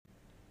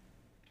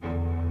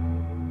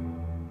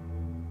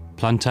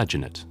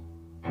Plantagenet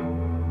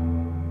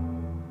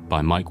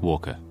by Mike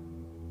Walker.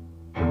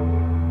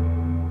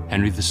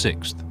 Henry VI,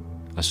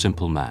 a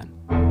simple man.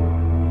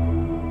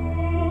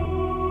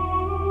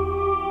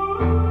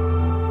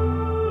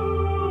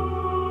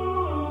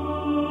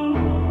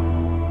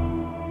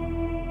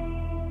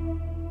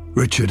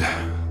 Richard,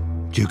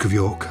 Duke of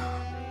York,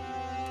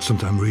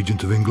 sometime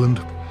Regent of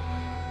England,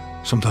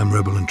 sometime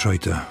rebel and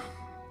traitor.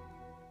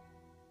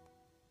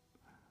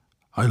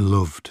 I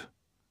loved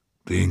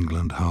the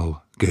England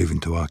Hal gave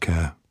into our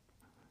care.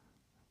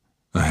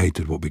 I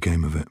hated what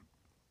became of it.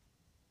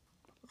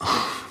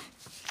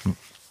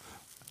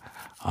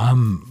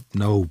 I'm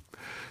no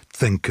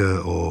thinker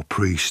or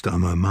priest.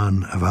 I'm a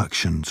man of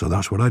action, so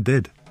that's what I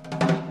did.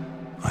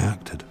 I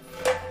acted.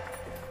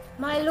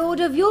 My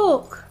Lord of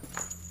York,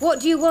 what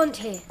do you want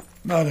here?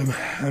 Madam,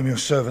 I'm your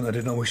servant. I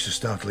did not wish to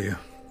startle you.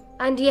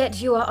 And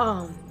yet you are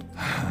armed.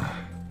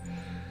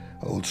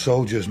 Old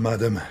soldiers,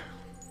 madam.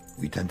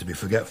 We tend to be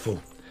forgetful.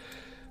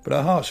 But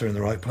our hearts are in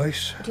the right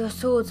place. But your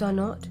swords are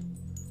not.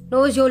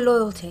 Nor is your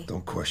loyalty.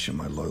 Don't question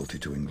my loyalty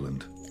to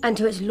England. And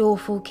to its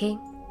lawful king.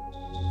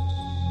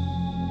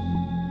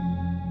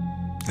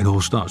 It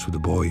all starts with a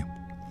boy,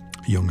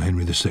 young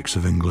Henry VI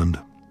of England.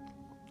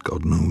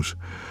 God knows,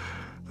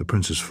 the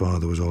prince's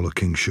father was all a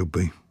king should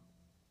be.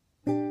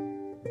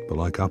 But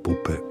like apple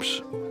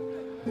pips,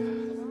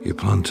 you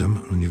plant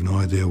them and you've no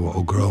idea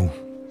what'll grow.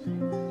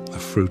 A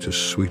fruit as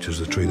sweet as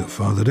the tree that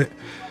fathered it,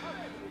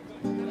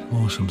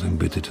 or something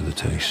bitter to the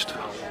taste.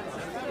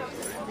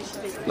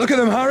 Look at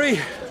them, Harry.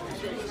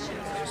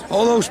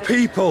 All those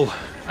people.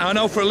 I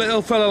know for a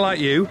little fella like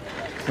you,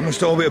 it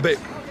must all be a bit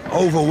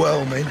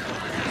overwhelming.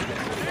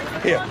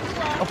 Here,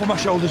 up on my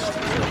shoulders.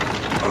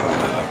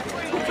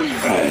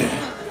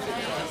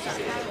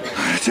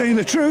 Tell you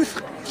the truth,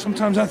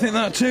 sometimes I think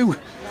that too.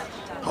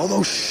 All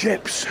those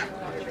ships,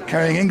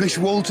 carrying English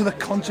wool to the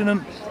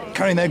continent,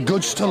 carrying their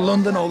goods to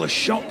London, all the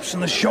shops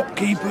and the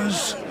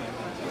shopkeepers.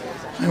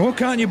 And what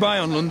can't you buy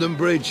on London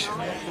Bridge?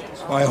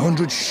 Buy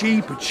 100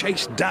 sheep, a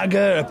chased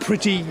dagger, a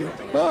pretty...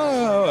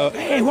 Oh,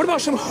 hey, what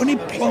about some honey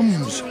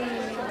plums?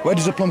 Where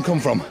does the plum come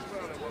from?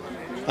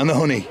 And the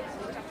honey?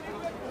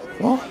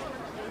 What?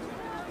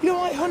 You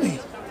don't like honey?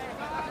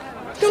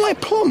 You don't like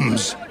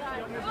plums?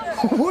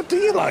 What do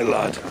you like,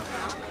 lad?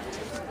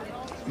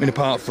 I mean,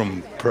 apart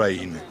from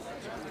praying.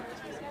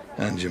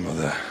 And your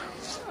mother.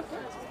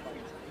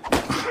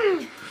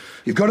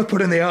 You've got to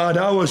put in the hard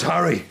hours,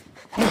 Harry.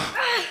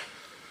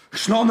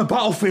 It's not on the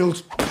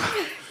battlefield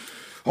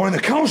or in the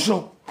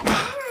council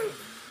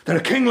that a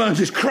king learns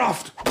his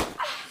craft,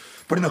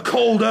 but in the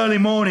cold early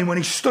morning when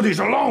he studies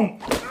alone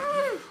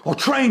or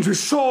trains with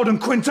sword and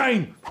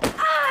quintain.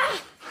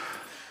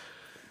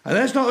 And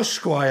there's not a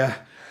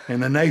squire in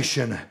the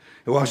nation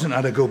who hasn't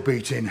had a good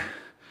beating.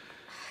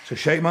 So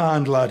shake my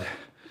hand, lad,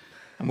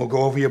 and we'll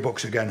go over your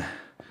books again. And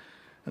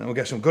then we'll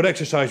get some good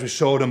exercise with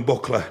sword and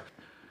buckler.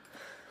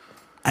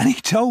 And he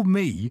told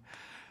me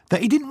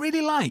that he didn't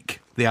really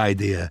like the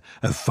idea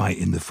of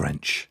fighting the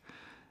French.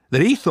 That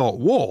he thought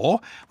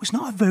war was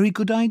not a very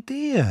good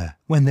idea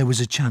when there was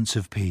a chance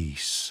of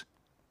peace.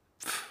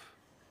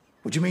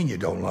 What do you mean you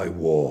don't like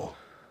war?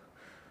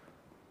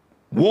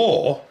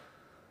 War?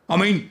 I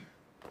mean,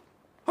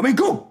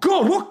 good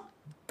God,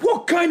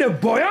 what kind of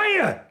boy are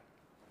you?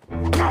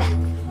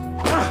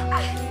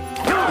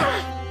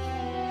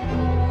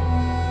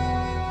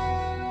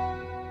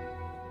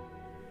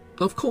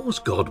 Of course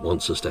God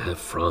wants us to have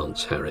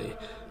France, Harry.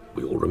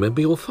 We all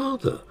remember your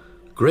father.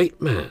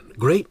 Great man,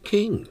 great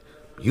king.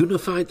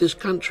 Unified this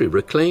country,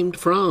 reclaimed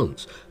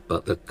France.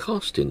 But the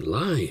cost in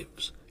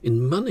lives,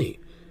 in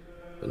money.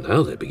 And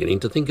now they're beginning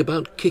to think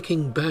about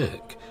kicking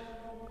back.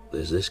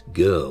 There's this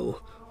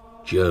girl,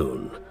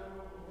 Joan.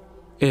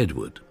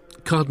 Edward,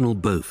 Cardinal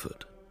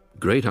Beaufort,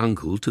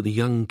 great-uncle to the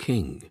young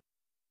king.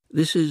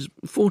 This is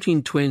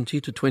 1420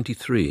 to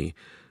 23,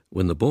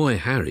 when the boy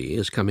Harry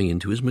is coming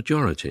into his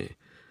majority.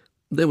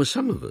 There were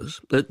some of us,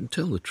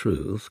 tell the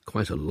truth,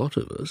 quite a lot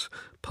of us,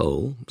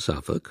 Pole,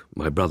 Suffolk,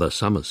 my brother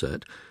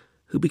Somerset,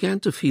 who began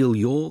to feel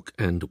York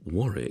and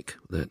Warwick,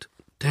 that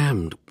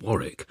damned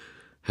Warwick,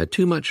 had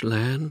too much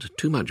land,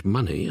 too much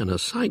money, and a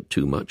sight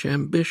too much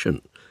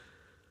ambition.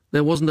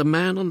 There wasn't a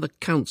man on the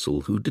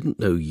council who didn't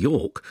know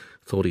York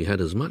thought he had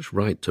as much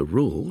right to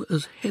rule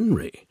as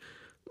Henry.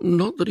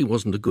 Not that he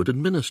wasn't a good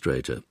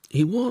administrator.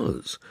 He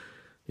was.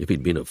 If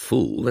he'd been a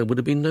fool, there would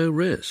have been no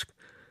risk.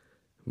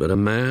 But a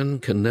man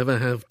can never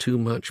have too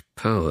much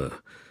power,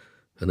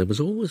 and there was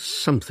always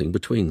something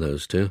between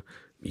those two,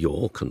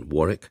 York and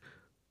Warwick,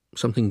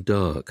 something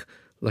dark,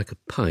 like a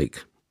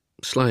pike,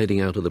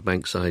 sliding out of the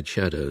bankside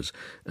shadows,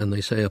 and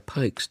they say a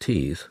pike's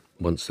teeth,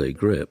 once they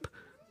grip,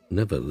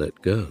 never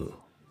let go.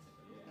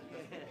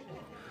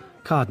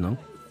 Cardinal,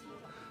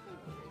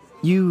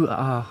 you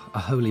are a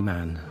holy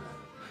man,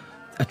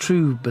 a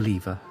true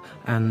believer,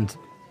 and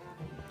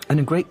a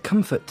great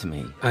comfort to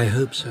me. I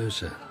hope so,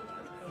 sir.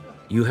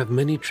 You have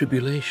many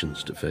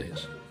tribulations to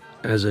face,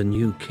 as a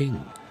new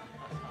king.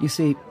 You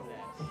see,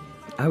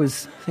 I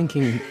was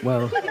thinking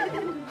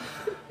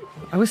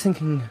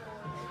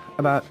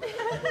about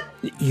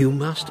You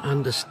must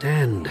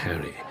understand,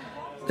 Harry.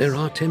 There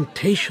are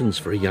temptations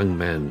for a young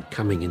man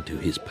coming into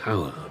his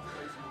power.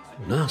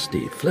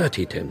 Nasty,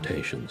 flirty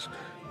temptations,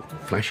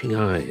 with flashing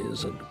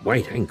eyes and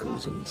white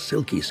ankles and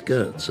silky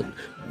skirts and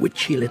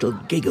witchy little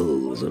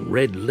giggles and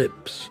red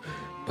lips.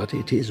 But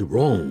it is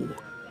wrong.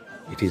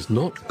 It is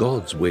not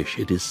God's wish.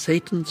 It is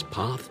Satan's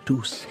path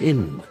to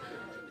sin.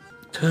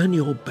 Turn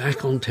your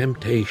back on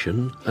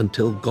temptation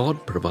until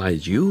God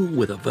provides you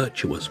with a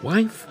virtuous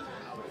wife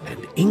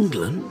and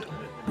England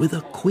with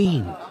a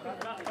queen.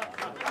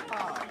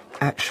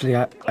 Actually,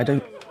 I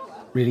don't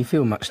really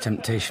feel much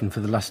temptation for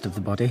the lust of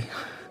the body.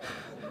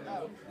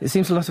 It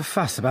seems a lot of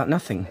fuss about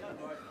nothing.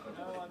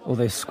 All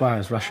those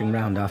squires rushing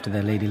round after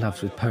their lady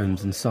loves with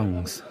poems and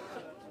songs.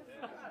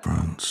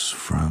 France,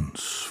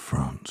 France,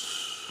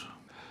 France.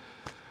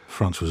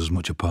 France was as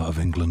much a part of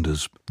England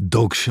as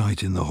dog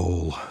shite in the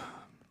hall.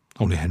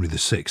 Only Henry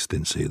VI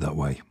didn't see it that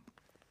way.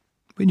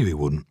 We knew he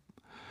wouldn't.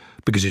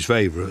 Because his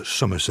favourites,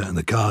 Somerset and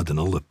the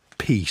Cardinal, the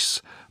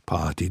peace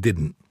party,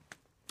 didn't.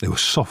 They were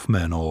soft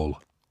men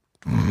all.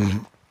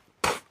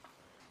 What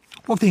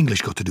have the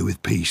English got to do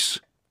with peace?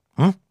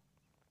 Huh?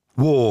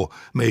 War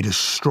made us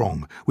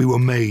strong. We were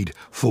made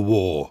for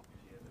war.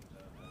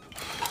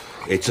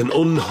 It's an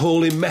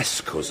unholy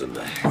mess, cousin.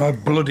 My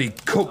bloody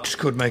cooks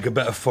could make a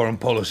better foreign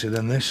policy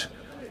than this.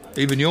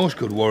 Even yours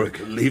could,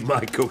 Warwick. Leave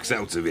my cooks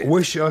out of it.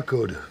 Wish I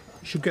could.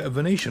 You should get a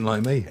Venetian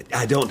like me.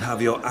 I don't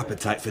have your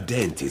appetite for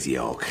dainties,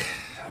 York.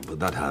 But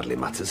that hardly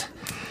matters.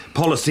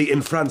 Policy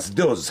in France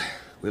does.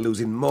 We're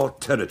losing more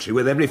territory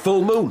with every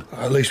full moon.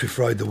 At least we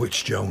fried the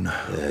witch, Joan.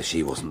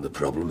 She wasn't the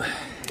problem.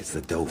 It's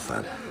the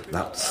Dauphin.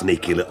 That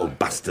sneaky little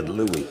bastard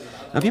Louis.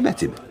 Have you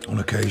met him? On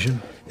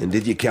occasion. And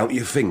did you count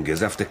your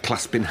fingers after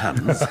clasping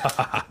hands?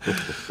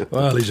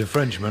 Well, he's a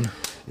Frenchman.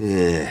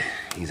 Yeah,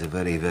 he's a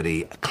very,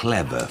 very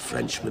clever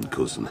Frenchman,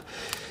 cousin.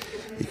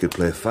 He could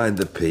play Find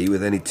the Pea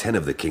with any 10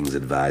 of the King's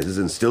advisors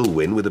and still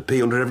win with a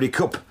pea under every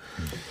cup.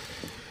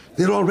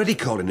 They're already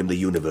calling him the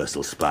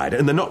Universal Spider,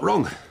 and they're not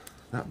wrong.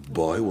 That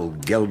boy will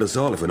geld us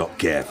all if we're not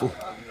careful.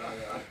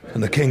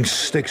 And the King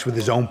sticks with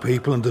his own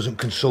people and doesn't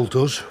consult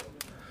us.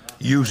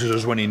 Uses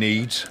us when he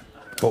needs.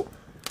 But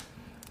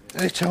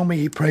they tell me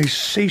he prays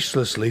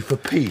ceaselessly for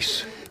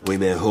peace. We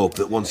may hope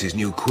that once his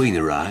new queen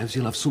arrives,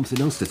 he'll have something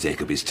else to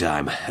take up his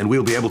time, and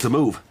we'll be able to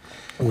move.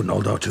 I wouldn't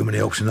hold out too many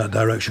hopes in that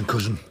direction,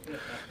 cousin.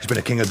 He's been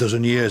a king a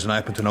dozen years, and I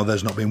happen to know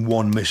there's not been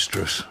one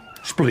mistress.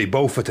 It's bloody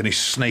Beaufort and his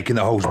snake in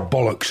the hose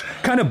bollocks.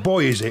 Kind of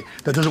boy is it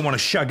that doesn't want to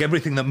shag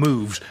everything that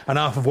moves and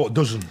half of what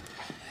doesn't?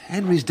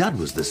 Henry's dad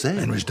was the same.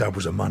 Henry's dad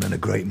was a man and a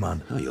great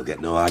man. Oh, you'll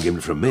get no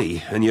argument from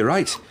me, and you're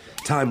right.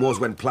 Time was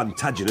when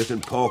Plantagenet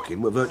and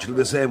Porkin were virtually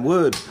the same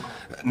word.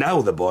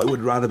 Now the boy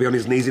would rather be on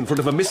his knees in front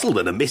of a missile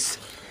than a miss.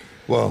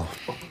 Well,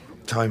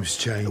 times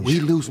change. We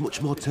lose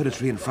much more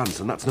territory in France,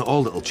 and that's not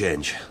all that'll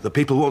change. The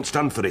people won't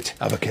stand for it.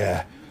 Have a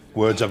care.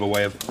 Words have a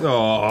way of...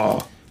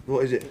 Oh!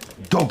 What is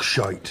it? Dog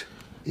shite.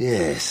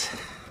 Yes,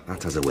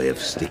 that has a way of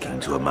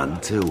sticking to a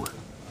man too.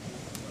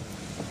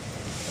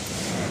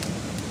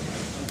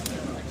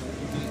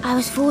 I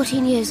was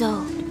 14 years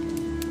old.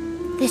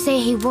 They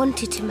say he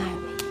wanted to marry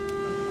me.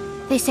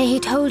 They say he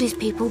told his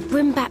people,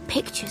 bring back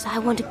pictures, I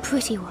want a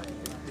pretty one.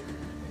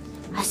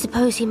 I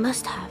suppose he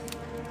must have,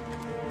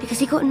 because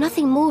he got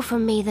nothing more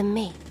from me than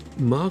me.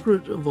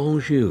 Margaret of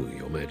Anjou,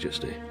 Your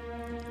Majesty.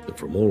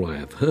 From all I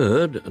have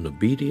heard, an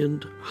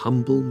obedient,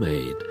 humble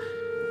maid.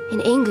 In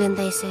England,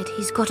 they said,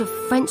 he's got a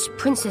French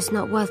princess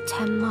not worth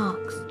 10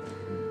 marks.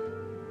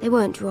 They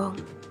weren't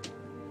wrong.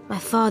 My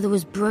father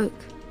was broke.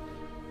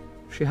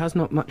 She has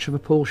not much of a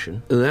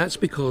portion. That's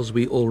because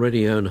we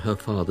already own her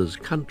father's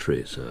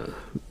country, sir.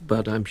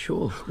 But I'm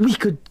sure... We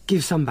could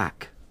give some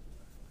back.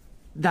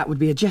 That would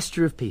be a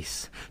gesture of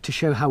peace, to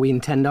show how we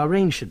intend our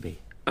reign should be.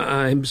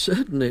 I'm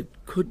certain it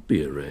could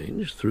be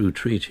arranged through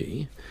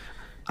treaty.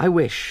 I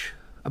wish,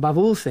 above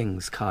all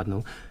things,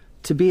 Cardinal,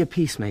 to be a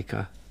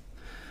peacemaker.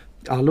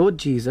 Our Lord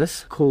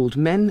Jesus called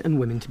men and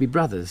women to be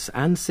brothers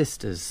and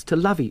sisters, to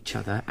love each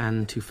other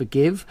and to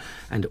forgive,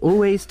 and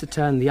always to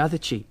turn the other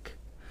cheek.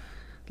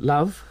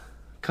 Love,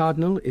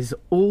 Cardinal, is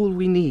all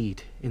we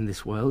need in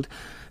this world,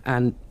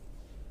 and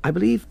I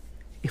believe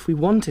if we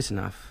want it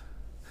enough,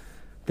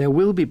 there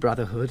will be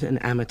brotherhood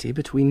and amity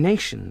between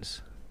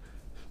nations,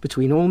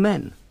 between all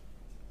men.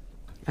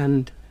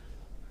 And,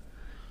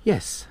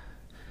 yes,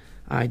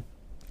 I'd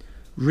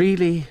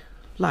really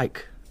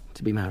like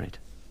to be married.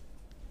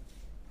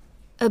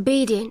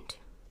 Obedient,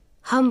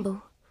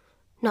 humble,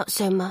 not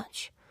so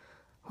much.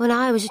 When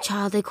I was a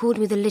child, they called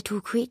me the little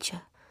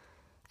creature.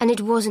 And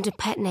it wasn't a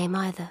pet name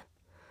either.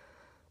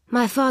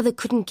 My father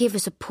couldn't give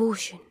us a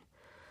portion.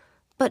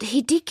 But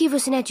he did give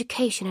us an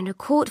education and a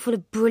court full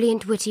of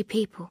brilliant, witty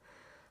people.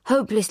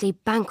 Hopelessly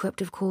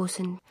bankrupt, of course,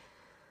 and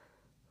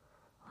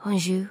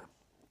Anjou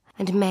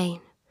and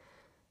Maine.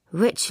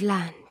 Rich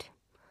land,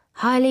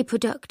 highly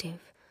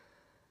productive.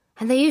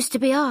 And they used to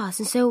be ours,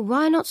 and so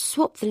why not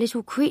swap the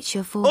little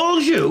creature for...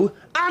 Anjou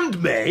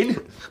and Maine?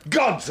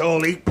 God's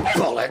holy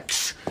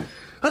bollocks!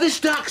 Are the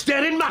Starks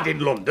staring mad in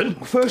London?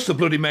 First the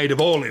bloody Maid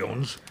of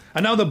Orleans,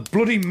 and now the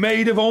bloody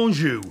Maid of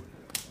Anjou.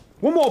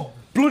 One more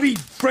bloody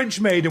French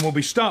maiden will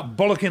be stark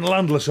bollocking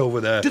landless over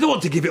there. Do they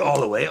want to give it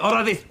all away, or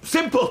are they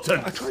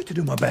simpletons? I try to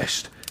do my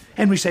best.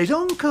 Henry says,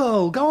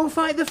 Uncle, go and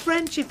fight the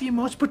French if you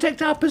must.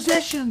 Protect our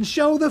possessions,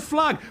 show the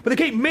flag. But they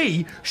keep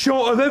me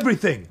short of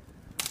everything.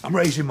 I'm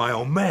raising my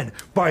own men,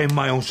 buying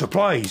my own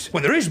supplies.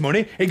 When there is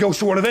money, it goes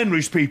to one of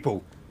Henry's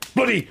people.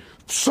 Bloody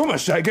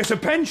Somerset gets a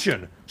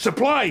pension,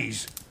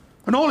 supplies.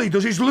 And all he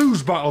does is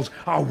lose battles.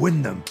 I'll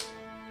win them.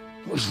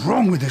 What's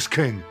wrong with this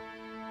king?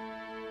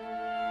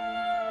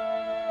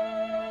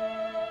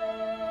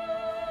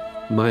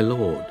 My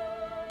lord,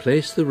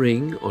 place the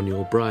ring on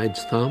your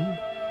bride's thumb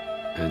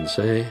and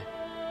say,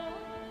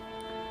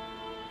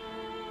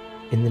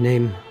 In the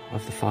name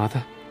of the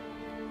Father.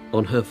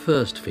 On her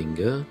first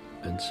finger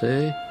and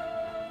say,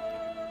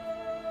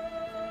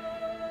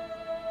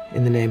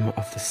 In the name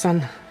of the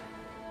Son.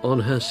 On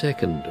her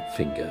second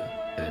finger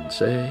and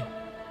say,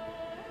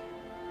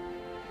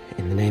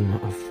 In the name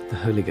of the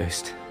Holy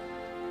Ghost.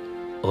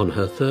 On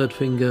her third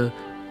finger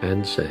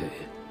and say,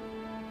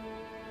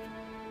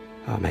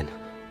 Amen.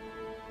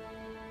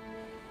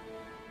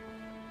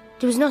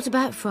 It was not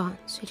about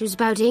France, it was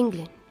about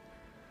England.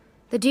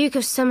 The Duke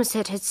of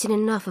Somerset had seen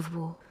enough of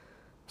war.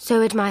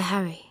 So had my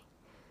Harry.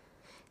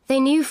 They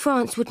knew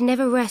France would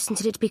never rest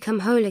until it become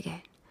whole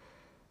again.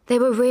 They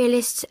were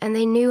realists and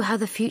they knew how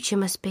the future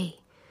must be.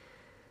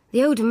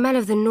 The old men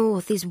of the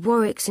north, these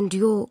Warwicks and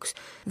Yorks,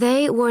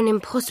 they were an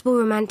impossible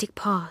romantic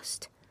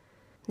past.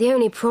 The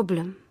only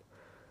problem,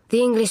 the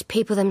English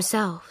people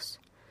themselves.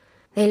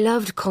 They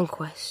loved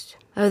conquest.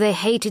 Oh, they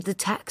hated the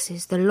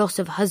taxes, the loss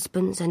of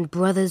husbands and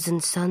brothers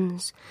and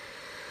sons.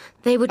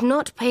 They would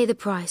not pay the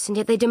price, and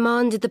yet they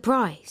demanded the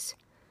prize.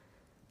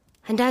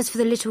 And as for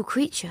the little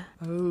creature,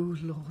 O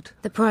Lord,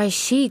 the prize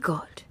she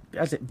got,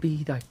 as it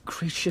be thy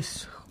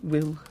gracious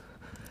will,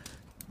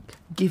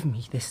 give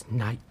me this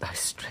night thy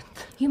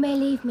strength. You may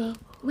leave me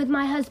with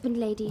my husband,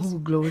 ladies. All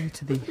glory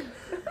to thee.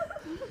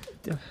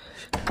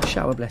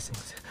 Shower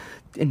blessings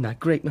in thy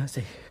great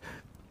mercy,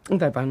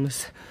 thy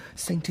boundless,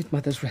 sainted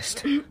mother's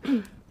rest.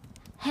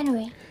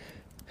 Henry.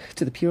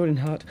 To the pure in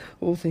heart,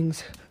 all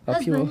things are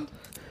Husband. pure.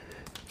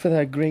 For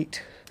thy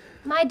great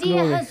My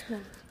dear glory.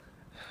 husband.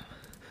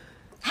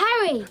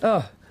 Harry!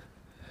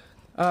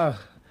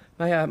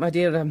 My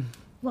dear,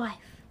 Wife.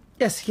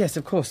 yes,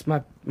 of course,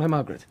 my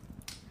Margaret.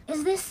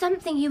 Is this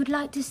something you would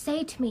like to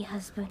say to me,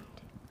 husband?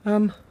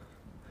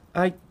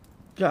 I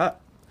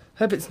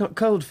hope it's not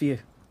cold for you.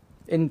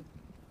 In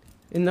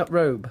that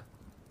robe.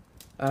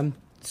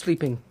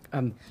 Sleeping,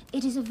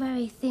 It is a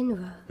very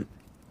thin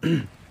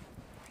robe.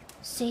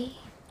 See?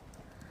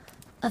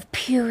 Of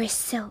purest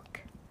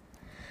silk.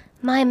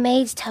 My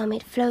maids tell me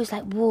it flows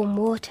like warm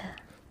water.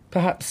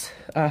 perhaps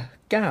a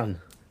gown,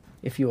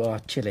 if you are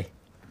chilly.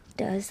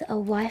 Does a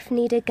wife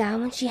need a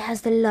gown when she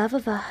has the love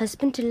of her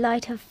husband to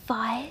light her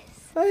fires?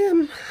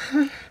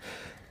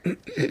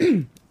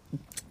 It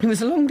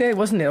was a long day,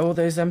 wasn't it? All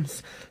those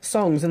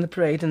songs and the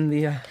parade and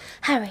the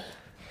Harry,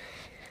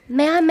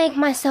 may I make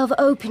myself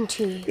open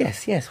to you?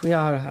 Yes, we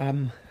are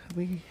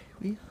we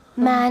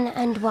Man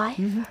and wife,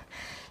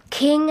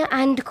 king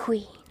and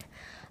queen.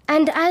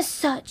 And as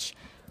such,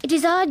 it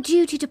is our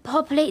duty to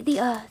populate the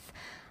earth.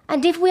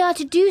 And if we are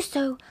to do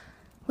so,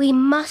 we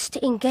must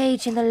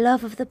engage in the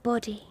love of the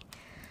body,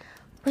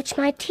 which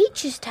my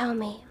teachers tell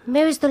me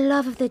mirrors the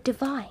love of the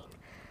divine,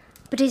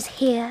 but is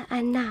here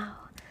and now.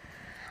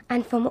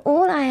 And from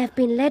all I have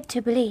been led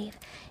to believe,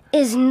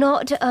 is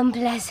not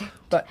unpleasant.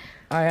 But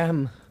I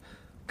am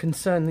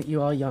concerned that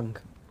you are young.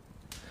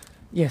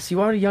 Yes, you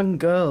are a young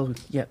girl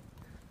yet,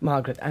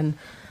 Margaret, and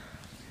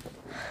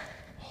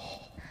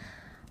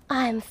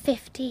I am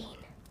 15,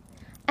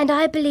 and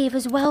I believe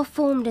as well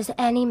formed as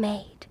any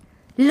maid.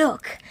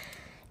 Look,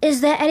 is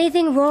there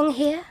anything wrong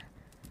here?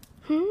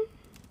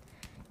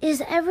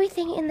 Is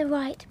everything in the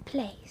right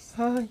place?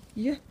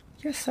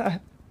 Yes, I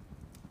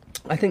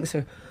think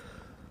so.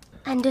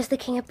 And does the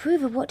king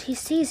approve of what he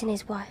sees in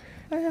his wife?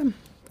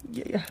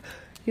 You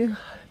are.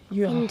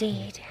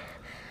 Indeed.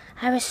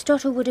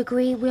 Aristotle would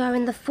agree we are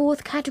in the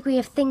fourth category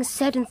of things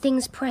said and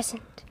things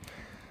present.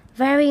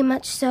 Very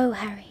much so,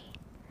 Harry.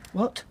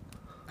 What?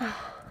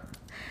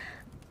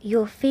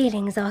 Your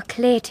feelings are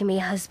clear to me,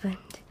 husband.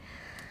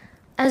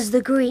 As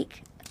the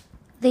Greek,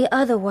 the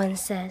other one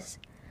says,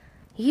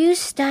 you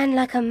stand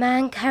like a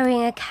man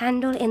carrying a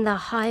candle in the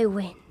high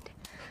wind.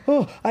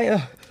 Oh,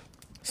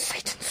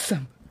 Satan's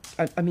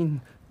I mean,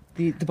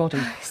 the body.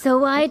 So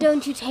why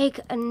don't you take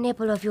a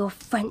nibble of your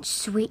French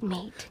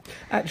sweetmeat?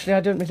 Actually, I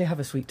don't really have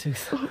a sweet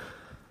tooth.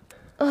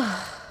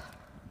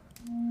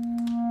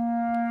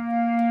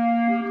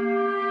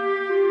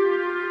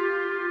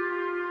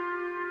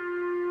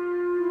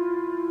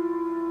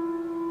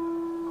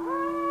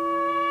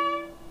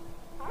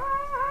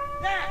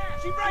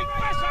 She break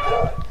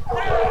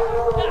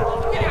pressure!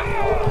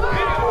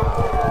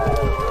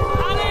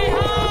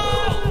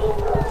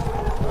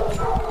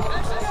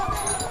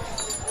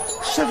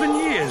 7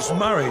 years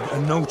married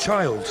and no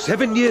child.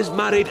 7 years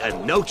married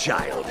and no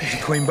child. Is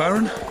the Queen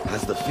barren?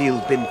 Has the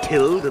field been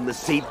tilled and the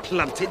seed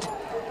planted?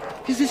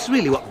 Is this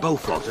really what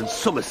Beaufort and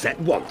Somerset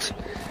want?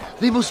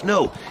 They must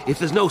know if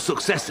there's no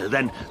successor,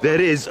 then there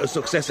is a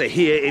successor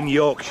here in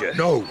Yorkshire.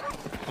 No,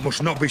 it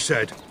must not be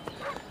said.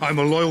 I'm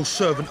a loyal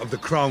servant of the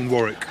Crown,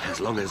 Warwick. As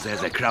long as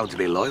there's a crown to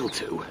be loyal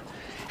to.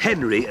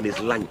 Henry and his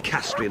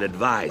Lancastrian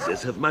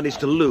advisers have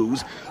managed to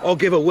lose or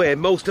give away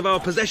most of our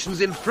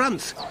possessions in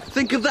France.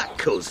 Think of that,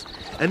 cuz.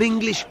 An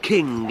English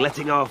king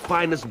letting our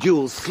finest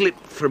jewels slip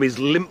from his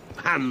limp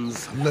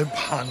hands. Limp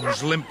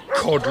hands, limp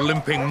cod,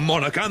 limping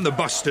monarch, and the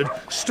bastard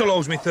still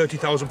owes me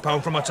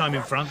 £30,000 from my time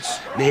in France.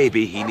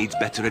 Maybe he needs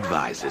better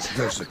advisers.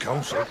 There's the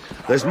council.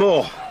 There's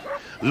more.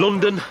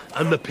 London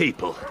and the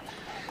people.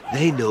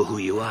 They know who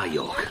you are,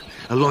 York.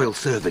 A loyal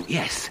servant,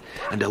 yes,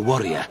 and a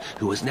warrior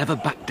who has never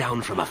backed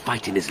down from a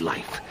fight in his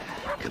life,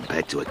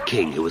 compared to a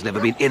king who has never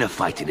been in a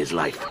fight in his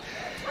life.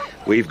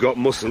 We've got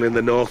muscle in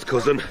the north,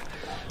 cousin.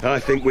 I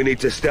think we need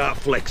to start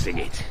flexing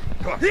it.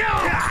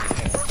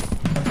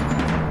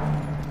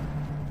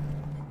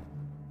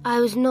 I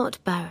was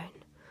not barren,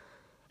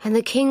 and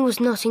the king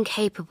was not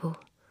incapable.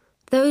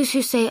 Those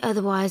who say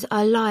otherwise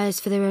are liars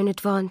for their own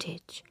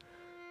advantage.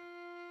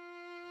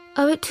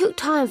 Oh, it took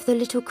time for the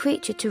little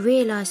creature to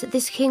realise that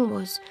this king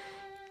was,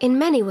 in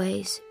many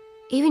ways,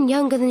 even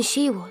younger than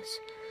she was.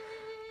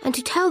 And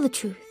to tell the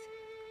truth,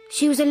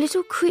 she was a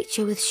little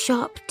creature with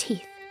sharp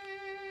teeth.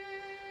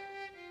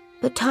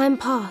 But time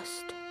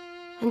passed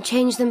and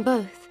changed them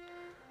both,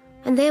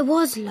 and there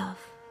was love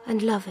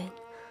and loving,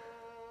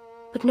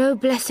 but no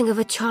blessing of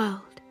a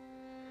child.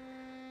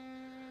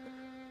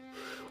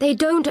 They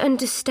don't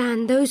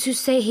understand those who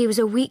say he was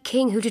a weak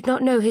king who did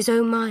not know his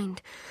own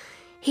mind.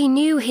 He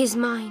knew his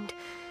mind.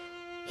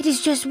 It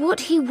is just what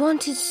he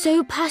wanted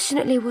so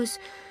passionately was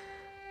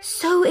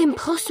so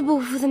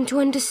impossible for them to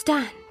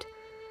understand.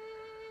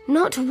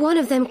 Not one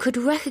of them could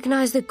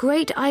recognize the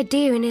great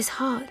idea in his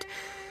heart,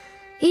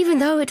 even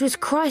though it was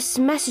Christ's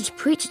message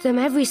preached to them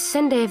every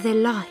Sunday of their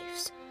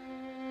lives.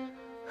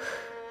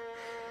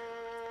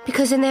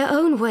 Because in their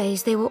own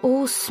ways they were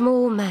all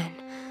small men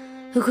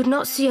who could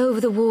not see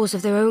over the walls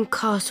of their own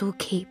castle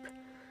keep.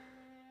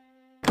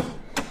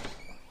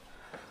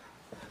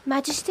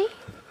 Majesty?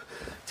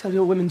 Tell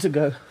your women to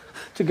go.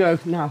 To go,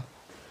 now.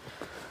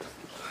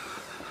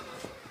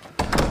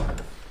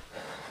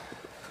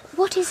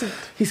 What is it?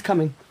 He's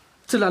coming.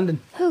 To London.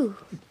 Who?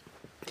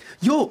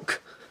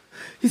 York!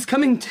 He's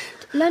coming to...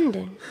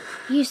 London,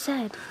 you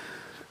said.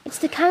 It's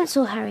the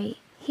council, Harry.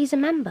 He's a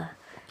member.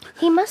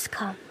 He must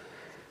come.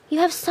 You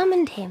have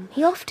summoned him.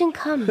 He often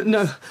comes.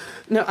 No,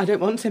 I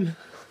don't want him.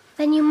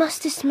 Then you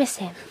must dismiss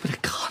him. But I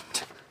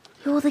can't.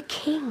 You're the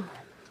king.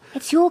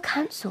 It's your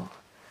council.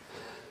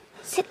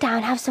 Sit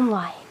down, have some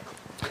wine.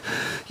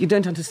 You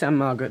don't understand,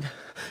 Margaret.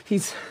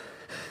 He's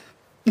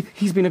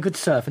been a good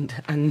servant,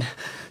 and...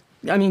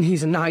 I mean,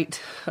 he's a knight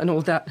and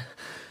all that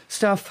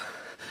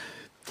stuff.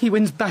 He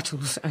wins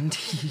battles, and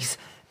he's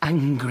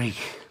angry.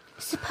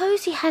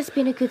 Suppose he has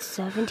been a good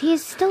servant. He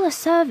is still a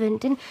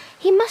servant, and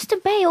he must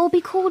obey or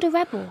be called a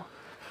rebel.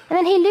 And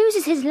then he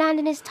loses his land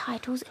and his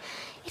titles.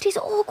 It is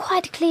all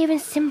quite clear and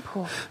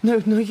simple. No,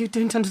 you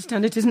don't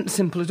understand. It isn't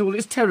simple at all.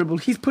 It's terrible.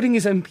 He's putting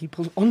his own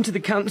people onto the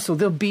council.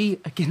 They'll be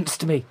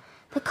against me.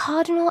 The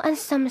Cardinal and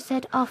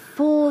Somerset are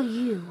for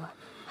you,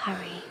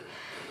 Harry.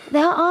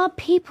 There are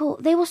people,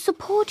 they will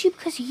support you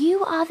because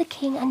you are the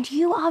king and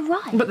you are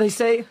right. But they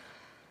say...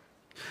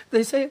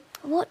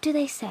 What do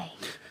they say?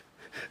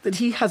 That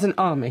he has an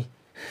army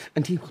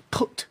and he will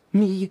put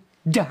me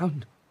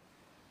down.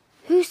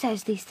 Who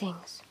says these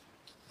things?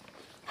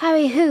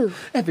 Harry, who?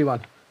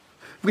 Everyone.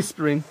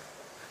 Whispering,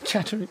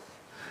 chattering,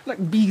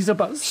 like bees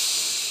abuzz.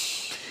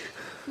 Shh.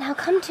 Now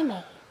come to me.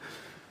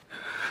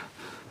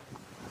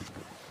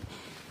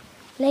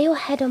 Lay your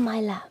head on my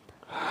lap.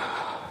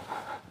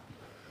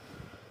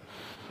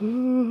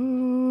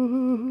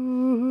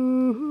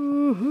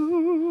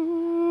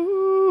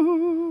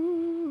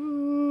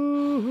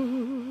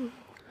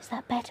 Is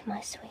that better, my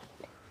sweet?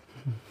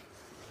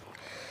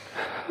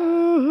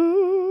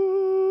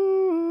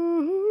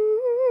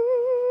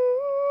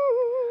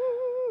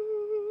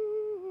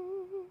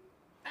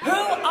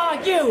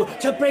 You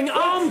to bring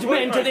armed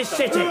men to this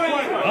city?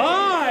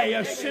 Aye,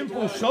 a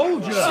simple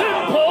soldier.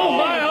 Simple,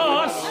 my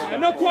arse!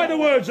 Not quite the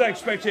words I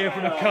expect here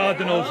from the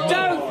Cardinal's mouth.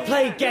 Don't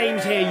play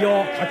games here,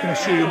 York. I can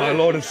assure you, my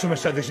Lord of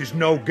Somerset, this is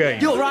no game.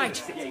 You're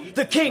right.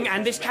 The King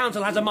and this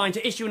council has a mind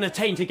to issue an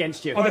attaint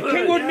against you. Oh, the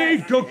King would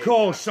need good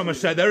cause,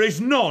 Somerset. There is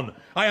none.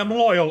 I am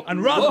loyal,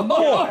 and rather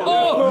more...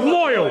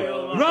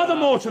 loyal! Rather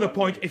more to the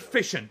point,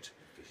 efficient.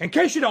 In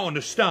case you don't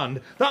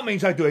understand, that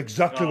means I do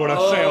exactly what I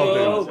say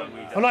I'll do.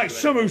 Unlike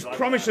some whose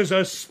promises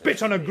are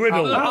spit on a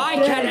griddle. I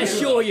can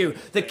assure you,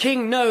 the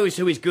King knows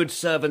who his good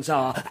servants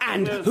are,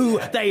 and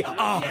who they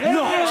are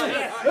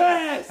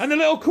not. And the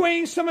little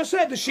Queen,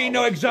 Somerset, does she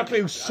know exactly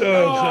who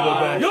serves her the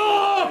best?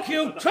 York! Look,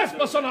 you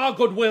trespass on our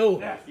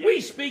goodwill.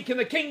 We speak in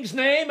the King's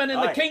name and in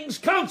the King's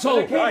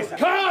council.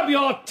 Curb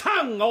your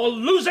tongue or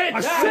lose it.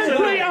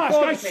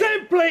 I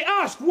simply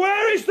ask,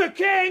 where is the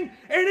king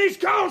in his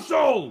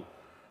council?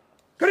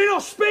 Can he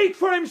not speak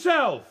for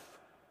himself?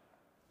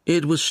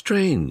 It was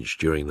strange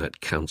during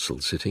that council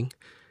sitting.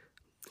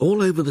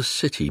 All over the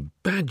city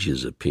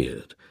badges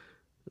appeared.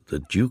 The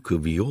Duke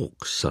of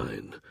York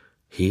sign,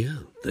 here,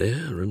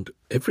 there, and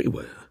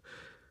everywhere.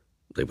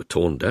 They were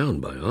torn down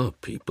by our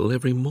people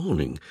every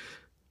morning.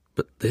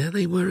 But there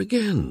they were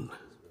again,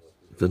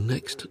 the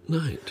next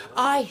night.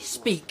 I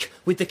speak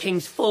with the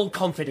King's full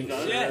confidence.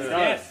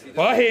 Yes.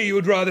 I hear you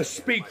would rather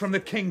speak from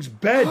the king's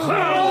bed.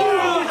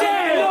 You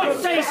dare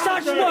not say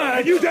such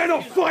words! You dare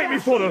not fight me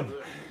for them!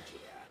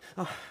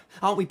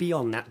 Aren't we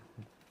beyond that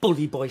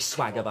bully boy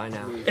swagger by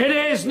now? It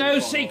is no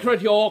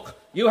secret, York.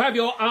 You have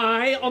your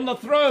eye on the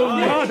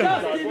throne. Pardon.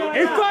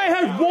 If I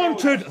had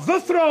wanted the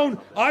throne,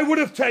 I would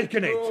have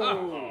taken it.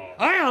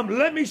 I am,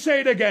 let me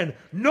say it again,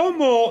 no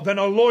more than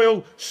a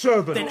loyal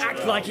servant. Then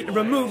act like it and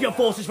remove your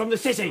forces from the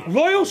city.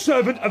 Loyal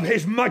servant of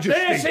His Majesty.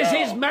 This is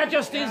His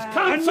Majesty's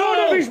council. And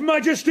not of His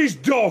Majesty's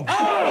dogs.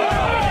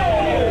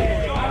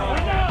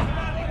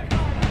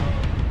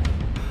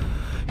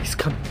 He's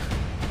coming.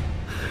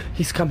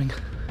 He's coming.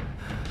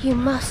 You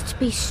must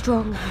be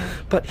strong, Harry.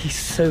 But he's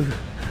so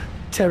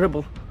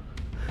terrible.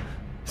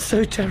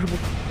 So terrible.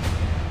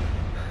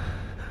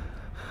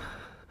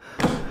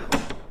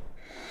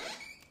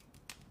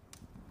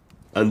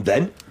 And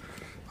then?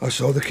 I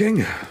saw the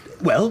king.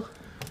 Well?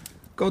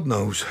 God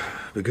knows,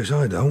 because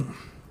I don't.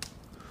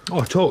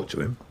 I talked to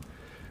him.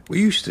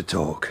 We used to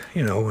talk,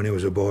 you know, when he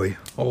was a boy,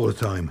 all the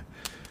time.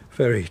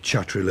 Very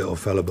chattery little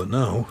fella, but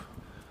now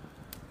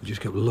he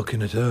just kept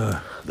looking at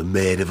her. The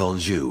Maid of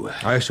Anjou.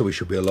 I said we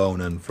should be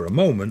alone, and for a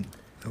moment,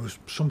 there was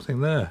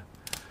something there.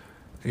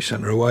 He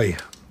sent her away.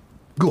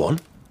 Go on.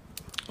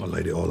 I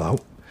laid it all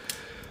out.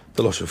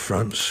 The loss of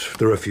France,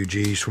 the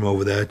refugees from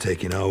over there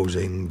taking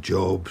housing,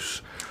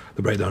 jobs,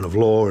 the breakdown of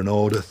law and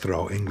order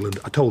throughout England.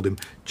 I told him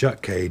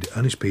Jack Cade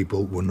and his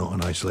people were not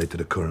an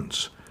isolated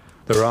occurrence.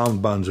 There are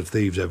armed bands of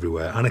thieves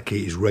everywhere.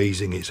 Anarchy is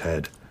raising its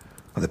head.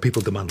 And the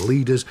people demand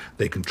leaders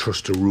they can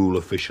trust to rule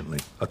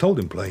efficiently. I told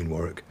him plain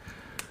work.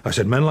 I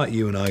said, men like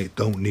you and I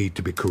don't need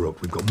to be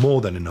corrupt. We've got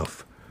more than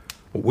enough.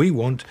 What we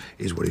want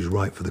is what is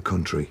right for the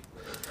country.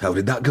 How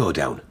did that go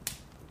down?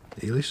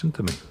 He listened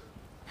to me.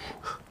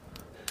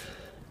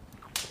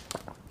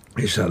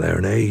 He sat there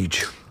an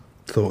age,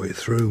 thought it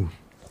through.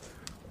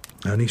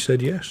 And he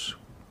said yes.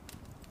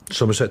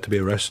 Somerset to be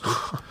arrested.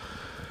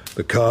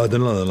 The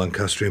Cardinal and the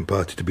Lancastrian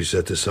party to be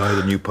set aside.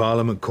 A new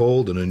parliament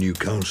called and a new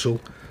council.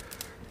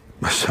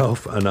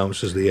 Myself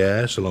announced as the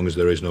heir, so long as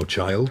there is no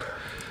child.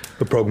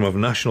 A programme of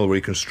national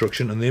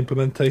reconstruction and the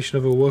implementation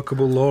of a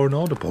workable law and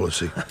order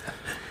policy.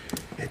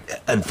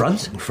 And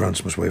France?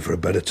 France must wait for a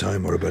better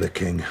time or a better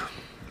king.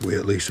 We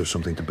at least have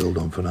something to build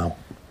on for now.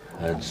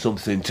 And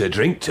something to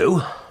drink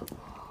to.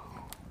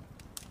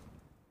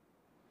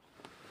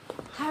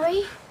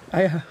 Harry?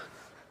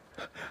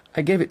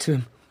 I gave it to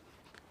him.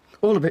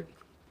 All of it.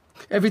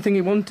 Everything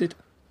he wanted.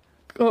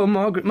 Oh,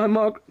 Margaret, my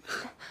Margaret.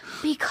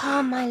 Be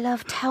calm, my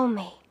love. Tell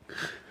me.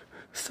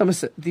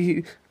 Somerset,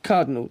 the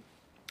Cardinal,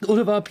 all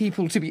of our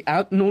people to be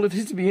out and all of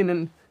his to be in,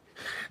 and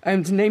I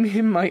am to name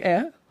him my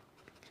heir.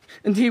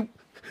 And he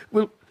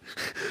will...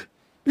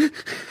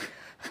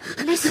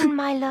 Listen,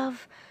 my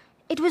love.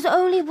 It was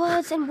only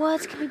words, and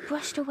words can be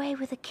brushed away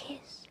with a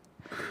kiss.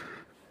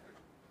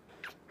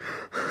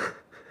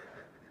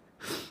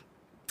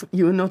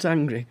 You are not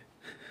angry.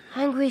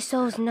 Angry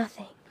solves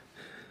nothing.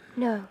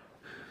 No.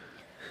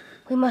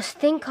 We must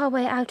think our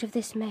way out of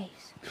this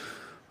maze.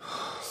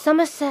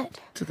 Somerset...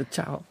 To the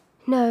Tower.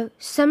 No,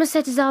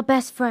 Somerset is our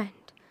best friend.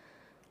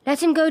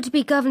 Let him go to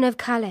be governor of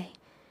Calais.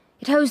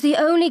 It holds the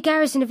only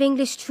garrison of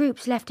English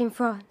troops left in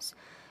France.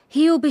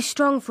 He will be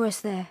strong for us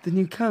there. The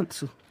new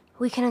council.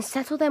 We can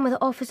unsettle them with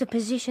offers of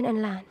position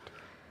and land.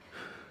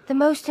 The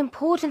most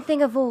important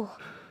thing of all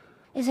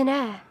is an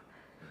heir.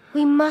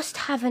 We must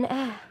have an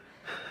heir.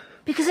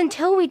 Because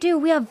until we do,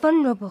 we are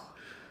vulnerable.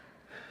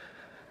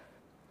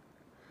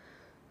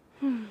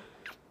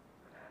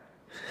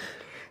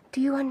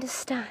 Do you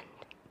understand?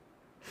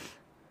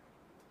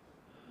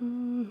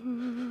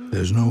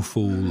 There's no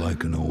fool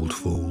like an old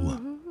fool.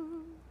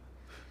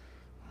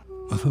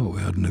 I thought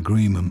we had an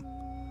agreement,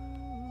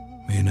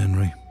 me and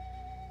Henry.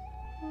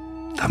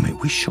 Damn it,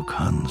 we shook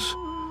hands.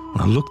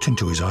 And I looked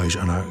into his eyes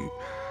and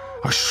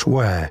I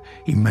swear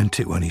he meant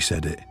it when he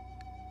said it.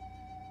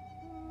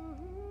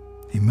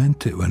 He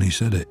meant it when he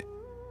said it.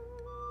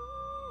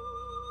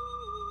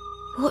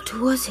 What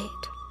was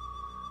it?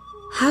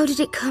 How did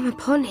it come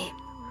upon him?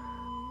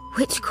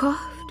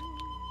 Witchcraft?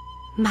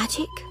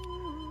 Magic?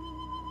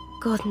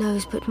 God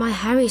knows, but my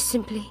Harry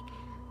simply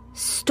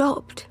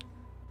stopped.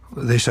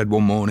 They said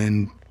one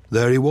morning,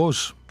 there he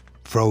was,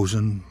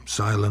 frozen,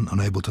 silent,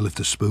 unable to lift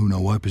a spoon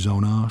or wipe his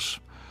own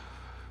arse.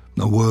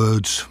 No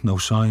words, no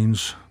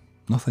signs,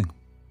 nothing.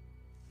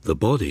 The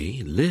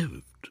body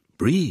lived,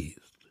 breathed,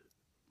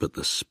 but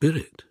the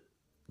spirit,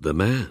 the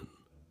man,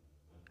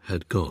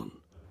 had gone.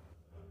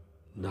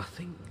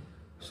 Nothing.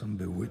 Some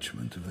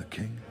bewitchment of the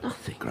king.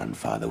 Nothing.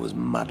 Grandfather was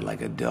mad like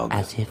a dog.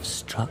 As if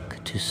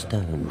struck to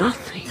stone.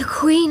 Nothing. The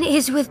Queen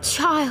is with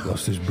child.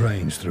 Lost his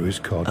brains through his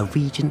cod. A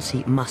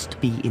regency must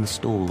be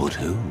installed. But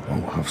who?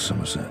 Won't have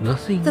Somerset.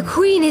 Nothing. The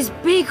Queen is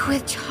big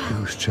with child.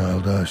 Whose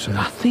child I say?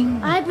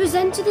 Nothing. I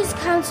present to this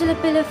council a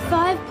bill of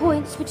 5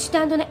 points which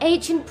stand on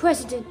ancient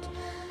precedent,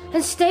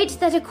 and state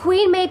that a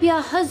queen may be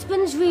our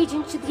husband's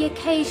regent should the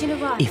occasion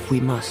arise. If we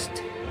must,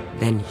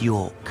 then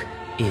York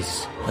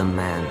is the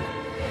man.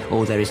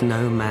 Or there is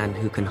no man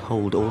who can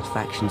hold all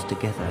factions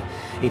together.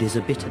 It is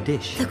a bitter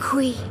dish. The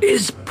Queen.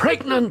 Is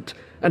pregnant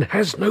and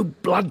has no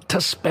blood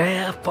to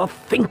spare for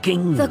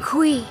thinking. The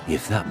Queen.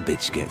 If that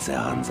bitch gets her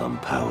hands on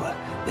power,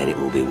 then it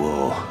will be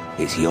war.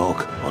 It's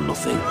York or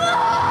nothing.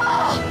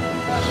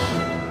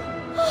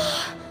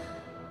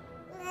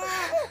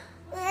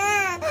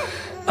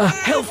 A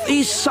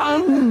healthy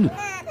son!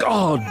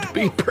 God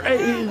be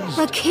praised!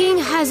 The King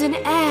has an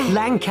heir.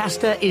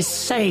 Lancaster is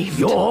saved.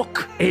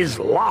 York is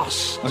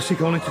lost. I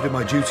seek only to do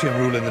my duty and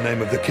rule in the name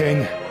of the king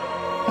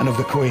and of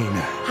the Queen,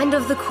 And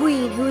of the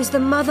Queen, who is the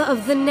mother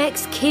of the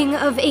next King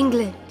of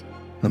England.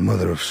 the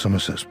mother of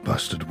Somerset's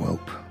bastard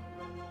whelp.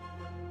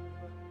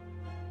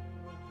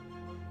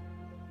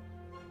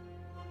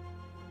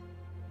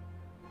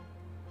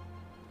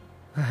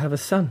 I have a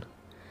son.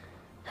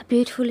 A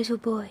beautiful little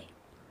boy.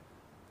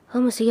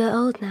 Almost a year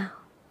old now.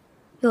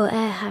 Your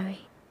heir,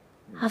 Harry.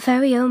 Our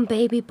very own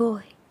baby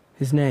boy.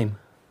 His name.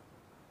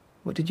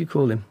 What did you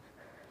call him?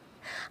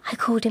 I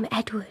called him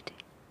Edward.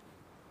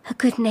 A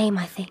good name,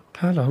 I think.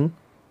 How long?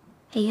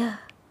 A year.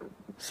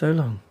 So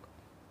long.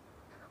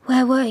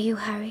 Where were you,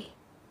 Harry?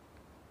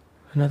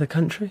 Another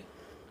country?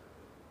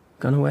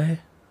 Gone away?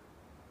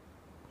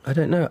 I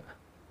don't know.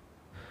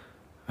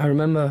 I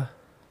remember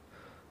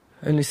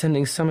only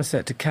sending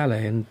Somerset to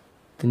Calais and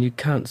the new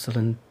council,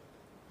 and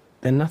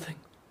then nothing.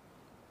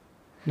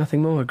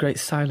 Nothing more, a great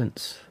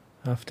silence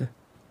after.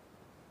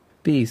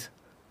 Bees.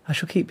 I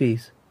shall keep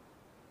bees.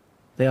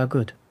 They are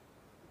good.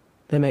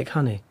 They make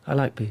honey. I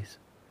like bees.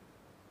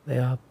 They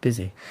are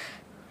busy.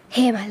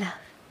 Here, my love.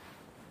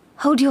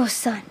 Hold your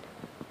son.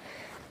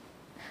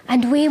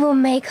 And we will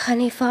make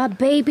honey for our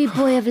baby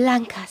boy of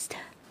Lancaster.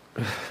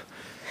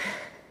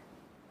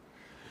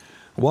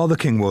 While the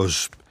king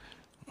was,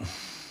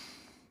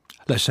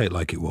 let's say it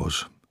like it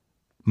was,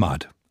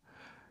 mad,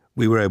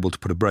 we were able to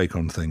put a brake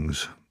on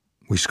things.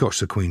 We scotched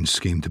the Queen's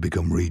scheme to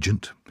become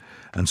regent,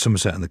 and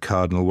Somerset and the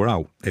Cardinal were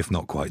out, if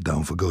not quite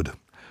down for good.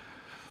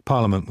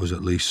 Parliament was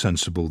at least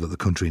sensible that the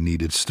country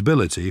needed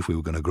stability if we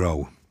were going to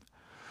grow.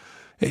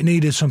 It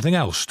needed something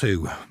else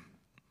too.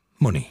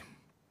 Money,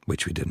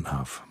 which we didn't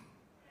have.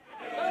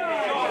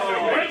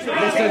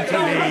 Listen to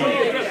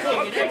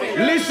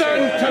me.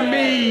 Listen to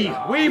me.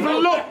 We've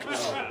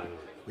looked.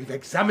 We've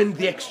examined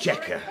the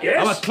exchequer.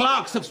 Yes? Our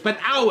clerks have spent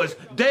hours,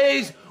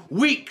 days,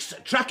 weeks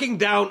tracking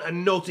down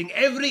and noting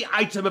every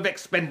item of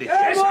expenditure.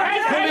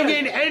 Pulling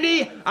in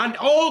any and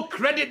all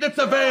credit that's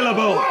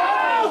available.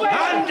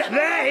 And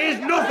there is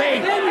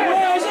nothing.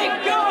 Where is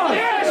it gone?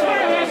 Yes,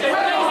 where is it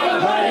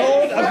gone? My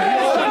Lord of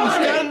Lords,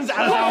 who stands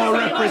as our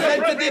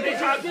representative,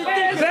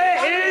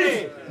 there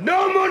is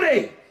no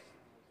money.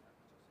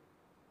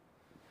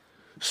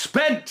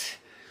 Spent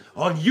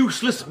on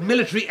useless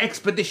military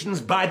expeditions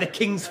by the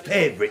king's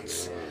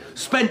favourites.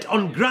 Spent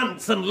on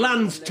grants and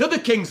lands to the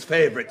king's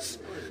favourites.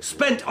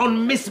 Spent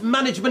on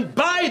mismanagement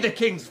by the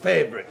king's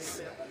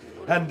favourites.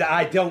 And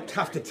I don't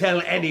have to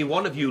tell any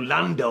one of you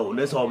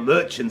landowners or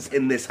merchants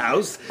in this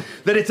house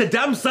that it's a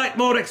damn sight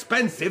more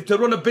expensive to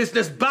run a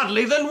business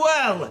badly than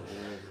well.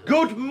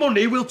 Good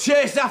money will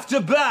chase after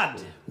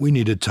bad. We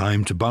needed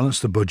time to balance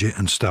the budget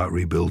and start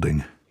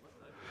rebuilding.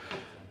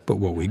 But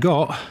what we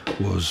got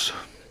was...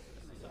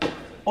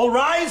 All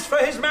rise for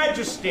His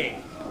Majesty.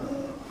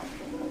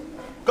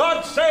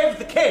 God save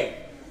the King.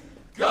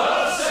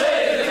 God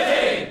save the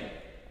King!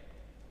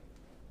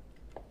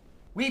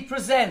 We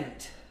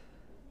present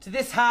to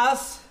this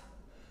house,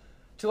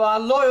 to our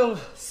loyal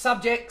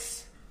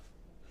subjects,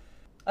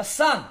 a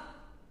son,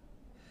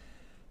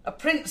 a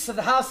prince of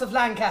the House of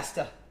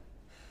Lancaster,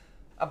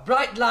 a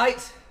bright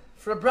light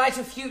for a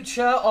brighter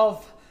future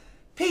of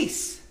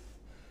peace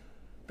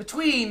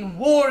between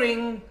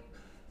warring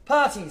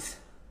parties.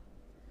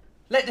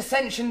 Let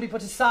dissension be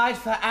put aside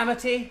for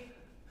amity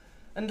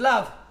and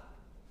love.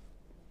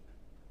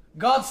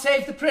 God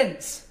save the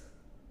prince.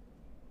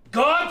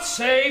 God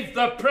save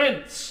the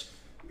prince!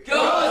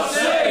 God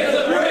save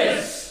the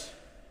prince!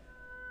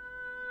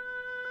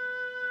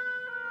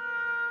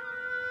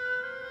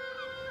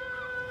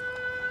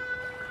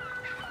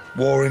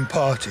 warring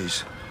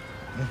parties.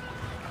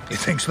 He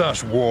thinks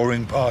that's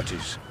warring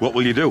parties. What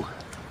will you do?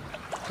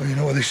 Well, you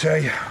know what they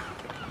say.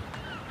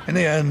 In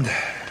the end,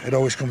 it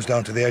always comes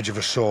down to the edge of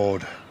a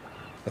sword,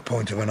 the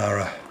point of an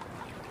arrow.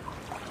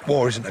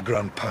 War isn't a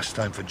grand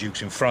pastime for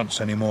dukes in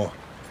France anymore.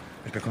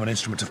 It's become an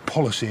instrument of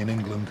policy in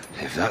England.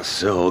 If that's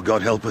so,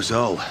 God help us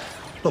all.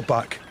 Look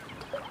back,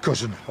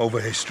 cousin, over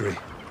history.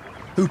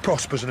 Who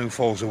prospers and who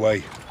falls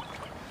away?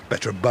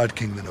 Better a bad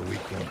king than a weak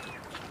one.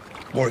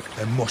 Warwick,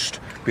 there must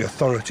be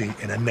authority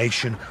in a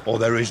nation, or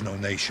there is no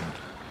nation.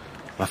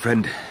 My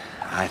friend,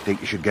 I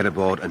think you should get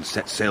aboard and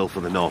set sail for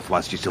the north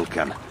whilst you still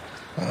can.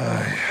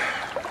 Aye.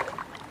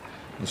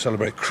 We'll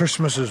celebrate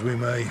Christmas as we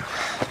may,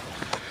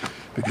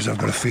 because I've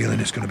got a feeling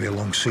it's going to be a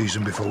long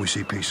season before we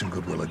see peace and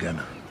goodwill again.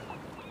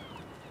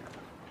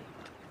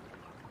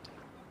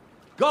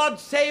 God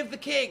save the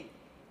king!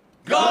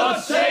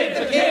 God save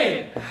the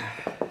king!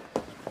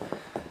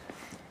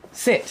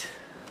 Sit,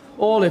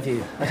 all of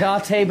you, at our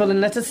table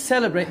and let us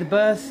celebrate the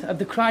birth of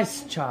the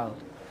Christ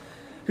child,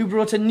 who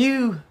brought a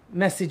new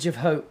message of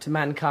hope to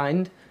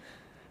mankind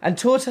and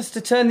taught us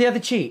to turn the other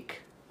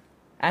cheek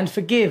and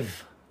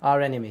forgive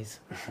our enemies.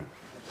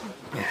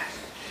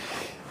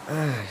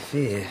 I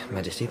fear,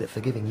 Majesty, that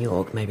forgiving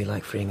York may be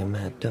like freeing a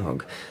mad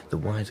dog. The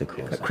wiser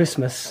course... At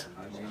Christmas,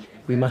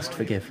 we must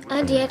forgive.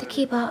 And yet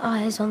keep our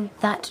eyes on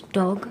that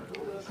dog,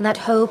 on that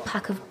whole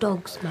pack of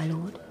dogs, my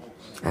lord.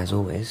 As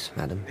always,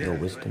 madam, your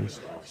wisdom,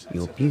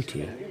 your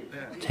beauty,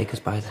 take us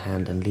by the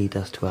hand and lead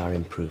us to our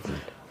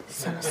improvement.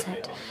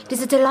 Somerset, it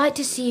is a delight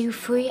to see you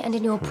free and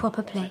in your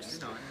proper place.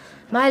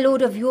 My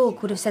Lord of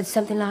York would have said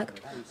something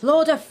like,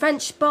 Lord of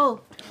French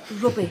Bull.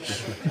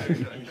 Rubbish.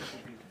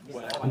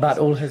 But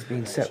all has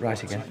been set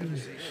right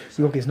again.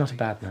 York is not a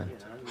bad man.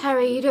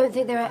 Harry, you don't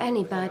think there are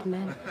any bad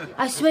men?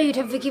 I swear you'd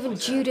have forgiven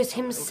Judas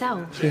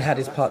himself. He had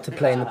his part to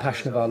play in the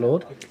passion of our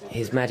Lord.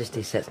 His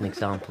Majesty sets an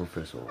example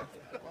for us all.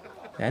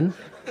 Then,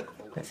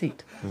 let's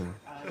eat.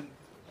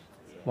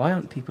 Why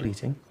aren't people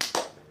eating?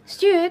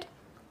 Steward,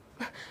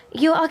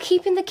 you are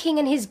keeping the king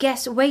and his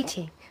guests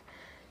waiting.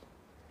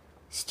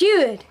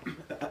 Steward!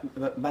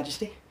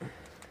 Majesty?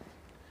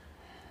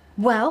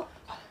 Well?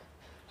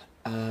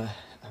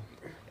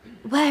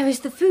 Where is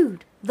the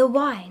food, the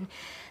wine,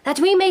 that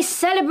we may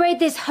celebrate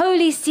this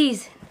holy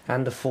season?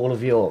 And the fall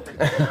of York.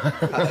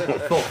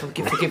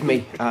 Forgive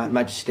me,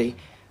 Majesty,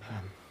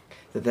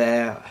 that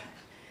there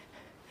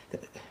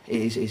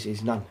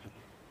is none.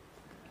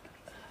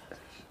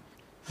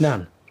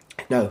 None?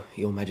 No,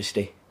 Your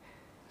Majesty.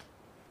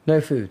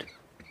 No food?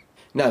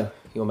 No,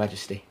 Your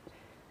Majesty.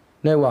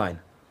 No wine?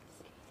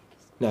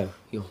 No,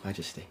 Your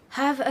Majesty.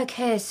 Have a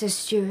care, Sir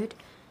Steward,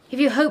 if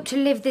you hope to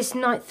live this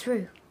night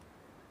through.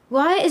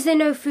 Why is there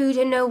no food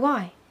and no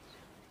wine?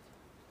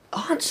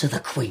 Answer the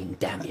Queen,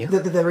 damn you.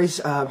 There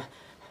is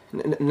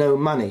no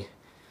money.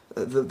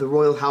 The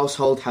royal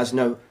household has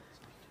no...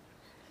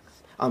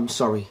 I'm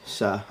sorry,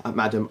 sir,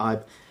 madam.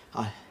 I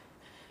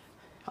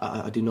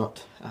do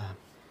not...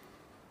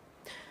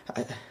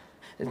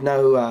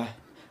 no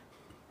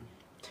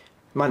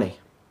money.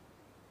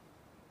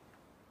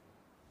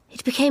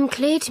 It became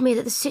clear to me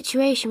that the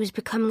situation was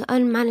becoming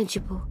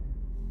unmanageable.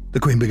 The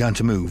Queen began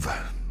to move,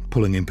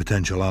 pulling in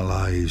potential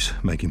allies,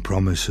 making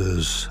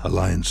promises,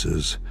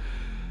 alliances.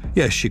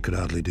 Yes, she could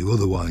hardly do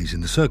otherwise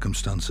in the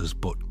circumstances,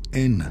 but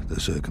in the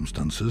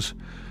circumstances,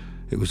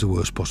 it was the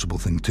worst possible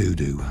thing to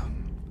do.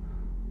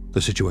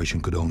 The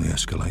situation could only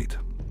escalate.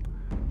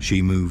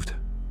 She moved,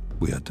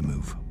 we had to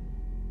move.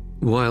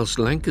 Whilst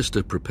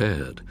Lancaster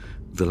prepared,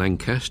 the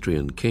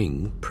Lancastrian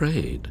king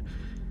prayed.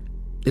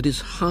 It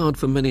is hard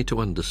for many to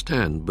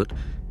understand, but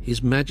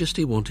His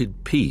Majesty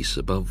wanted peace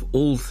above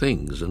all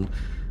things, and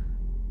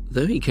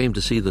though he came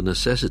to see the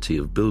necessity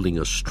of building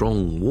a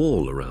strong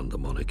wall around the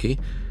monarchy,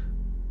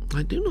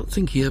 I do not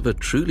think he ever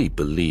truly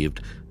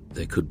believed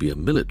there could be a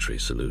military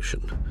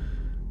solution.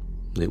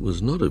 It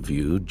was not a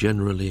view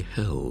generally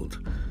held.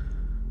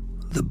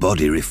 The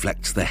body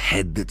reflects the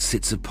head that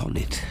sits upon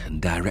it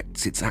and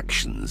directs its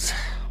actions.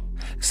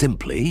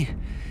 Simply,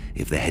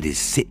 if the head is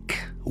sick,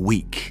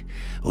 weak,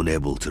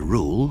 unable to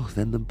rule,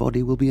 then the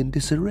body will be in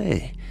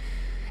disarray.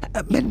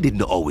 Men did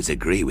not always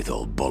agree with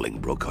old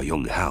Bolingbroke or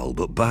young Hal,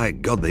 but by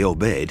God they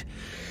obeyed,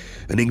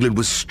 and England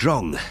was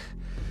strong.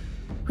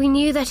 We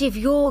knew that if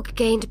York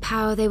gained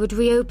power, they would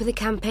reopen the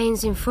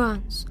campaigns in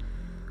France,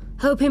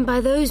 hoping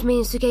by those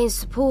means to gain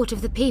support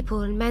of the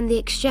people and mend the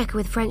exchequer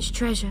with French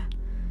treasure.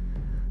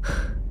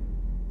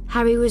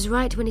 Harry was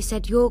right when he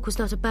said York was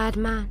not a bad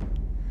man,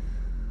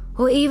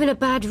 or even a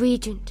bad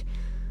regent.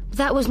 But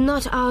that was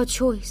not our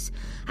choice,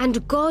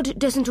 and God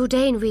doesn't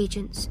ordain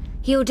regents.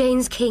 He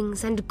ordains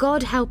kings, and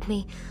God help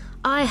me,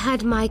 I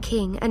had my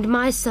king and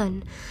my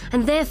son,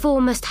 and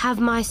therefore must have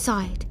my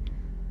side.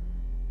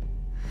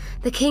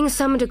 The king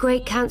summoned a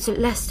great council at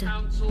Leicester.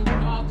 Council,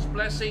 God's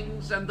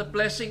blessings and the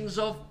blessings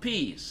of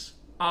peace.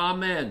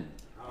 Amen.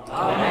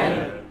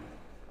 Amen.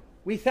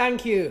 We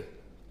thank you,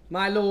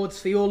 my lords,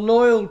 for your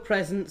loyal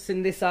presence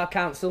in this our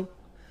council.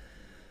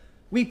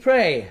 We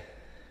pray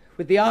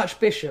with the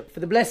Archbishop for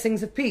the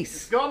blessings of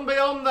peace. Gone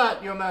beyond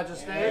that, Your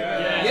Majesty.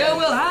 You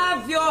will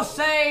have your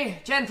say,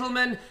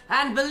 gentlemen,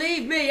 and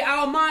believe me,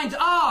 our minds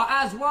are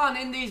as one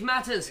in these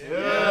matters.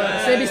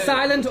 So be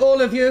silent,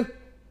 all of you.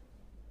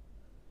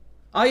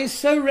 Are you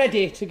so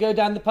ready to go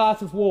down the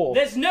path of war?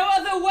 There's no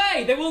other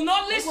way. They will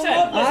not listen.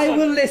 I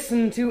will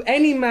listen to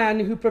any man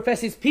who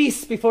professes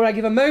peace before I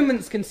give a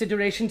moment's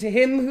consideration to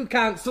him who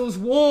counsels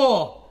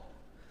war.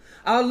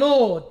 Our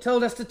Lord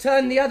told us to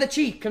turn the other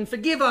cheek and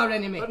forgive our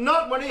enemy. But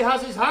not when he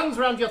has his hands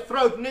round your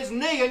throat and his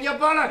knee in your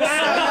buttocks.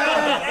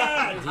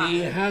 He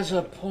has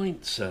a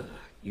point, sir.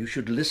 You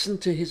should listen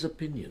to his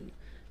opinion.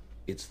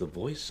 It's the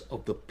voice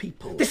of the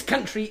people. This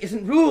country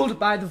isn't ruled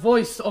by the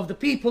voice of the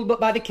people, but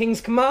by the King's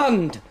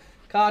command,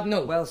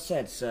 Cardinal. Well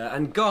said, sir,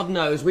 and God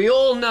knows, we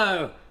all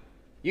know,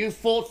 you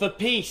fought for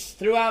peace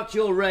throughout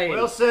your reign.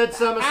 Well said,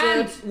 Somerset.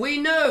 And we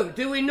know,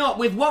 do we not,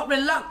 with what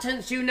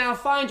reluctance you now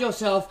find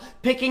yourself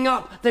picking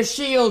up the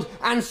shield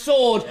and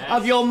sword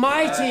of your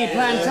mighty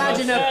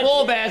Plantagenet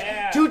forebears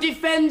to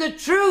defend the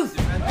truth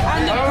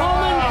and the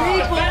common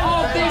people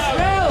of this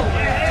realm.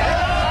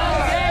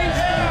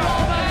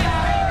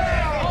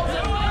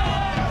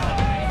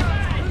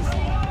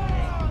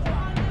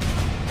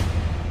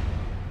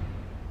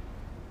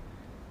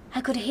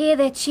 I could hear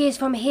their cheers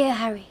from here,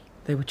 Harry.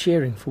 They were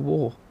cheering for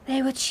war.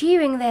 They were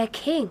cheering their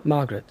king.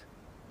 Margaret,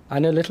 I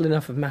know little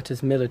enough of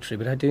matters military,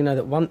 but I do know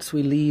that once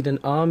we lead an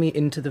army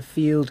into the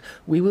field,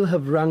 we will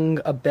have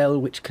rung a bell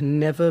which can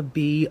never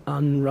be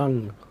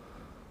unrung.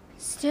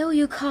 Still,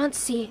 you can't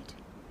see it.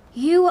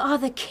 You are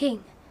the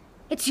king.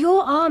 It's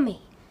your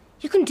army.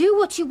 You can do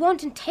what you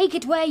want and take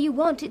it where you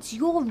want. It's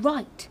your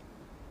right.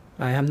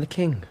 I am the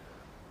king.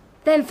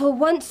 Then for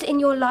once in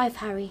your life,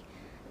 Harry,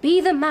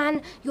 be the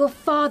man your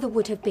father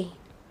would have been.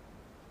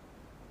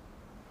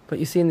 But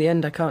you see, in the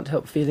end, I can't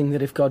help feeling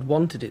that if God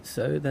wanted it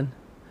so, then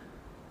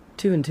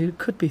 2 and 2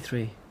 could be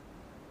 3,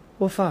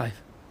 or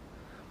 5,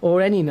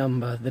 or any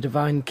number the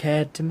divine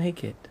cared to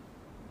make it.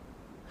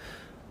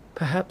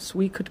 Perhaps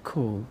we could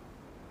call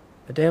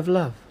a day of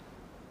love,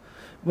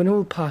 when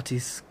all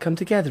parties come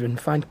together and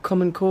find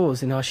common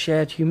cause in our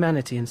shared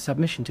humanity and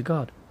submission to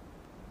God.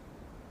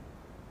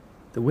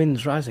 The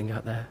wind's rising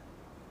out there.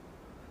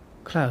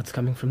 Clouds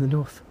coming from the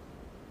north.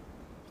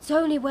 It's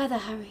only weather,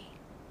 Harry.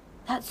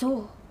 That's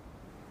all.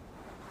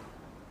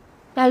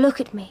 Now look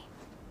at me.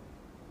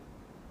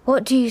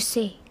 What do you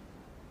see?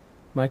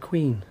 My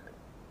queen.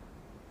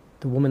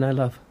 The woman I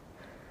love.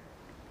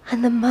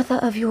 And the mother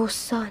of your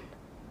son.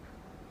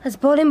 As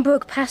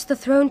Bolingbroke passed the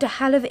throne to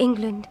Hal of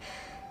England,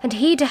 and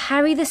he to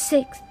Harry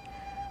VI,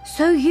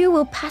 so you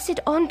will pass it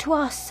on to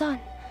our son.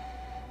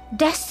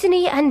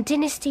 Destiny and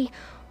dynasty,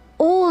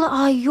 all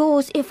are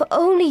yours if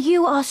only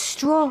you are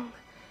strong.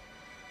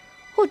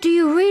 Or do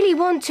you really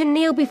want to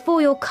kneel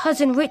before your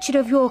cousin Richard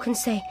of York and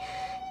say,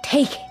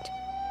 take it,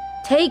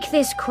 take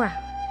this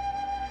crown,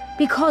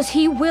 because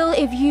he will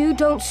if you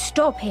don't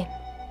stop him?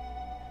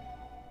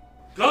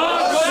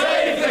 God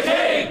save the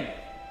King!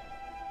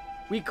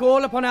 We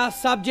call upon our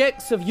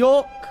subjects of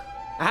York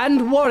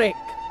and Warwick,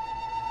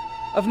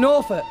 of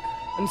Norfolk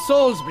and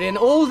Salisbury, and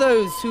all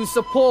those who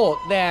support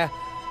their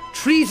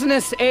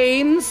treasonous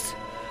aims,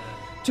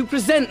 to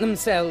present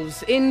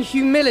themselves in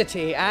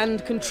humility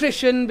and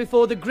contrition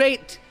before the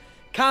great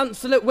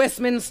council at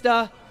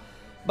Westminster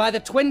by the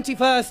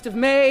 21st of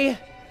May,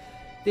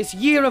 this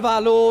year of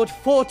our Lord,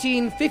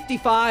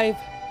 1455,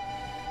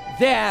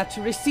 there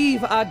to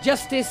receive our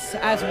justice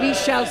as we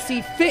shall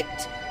see fit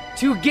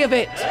to give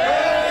it.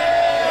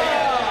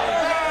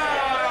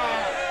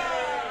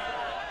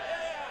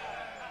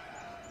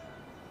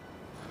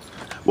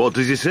 What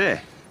did you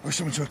say? We're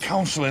summoned to a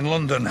council in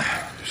London.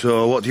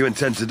 So what do you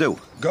intend to do?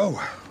 Go,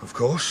 of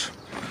course.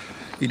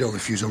 You don't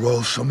refuse a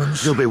royal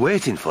summons. They'll be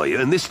waiting for you,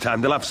 and this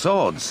time they'll have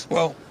swords.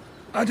 Well,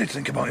 I did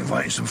think about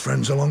inviting some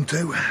friends along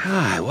too.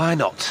 Aye, why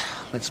not?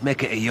 Let's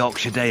make it a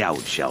Yorkshire day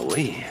out, shall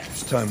we?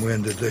 It's time we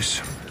ended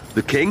this.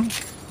 The king?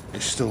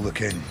 He's still the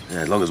king.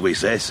 As long as we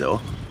say so.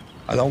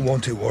 I don't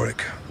want it,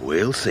 Warwick.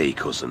 We'll see,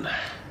 cousin.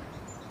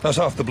 That's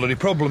half the bloody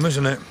problem,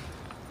 isn't it?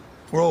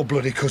 We're all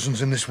bloody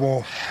cousins in this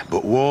war.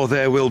 But war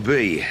there will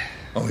be.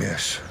 Oh,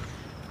 yes.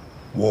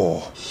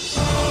 War.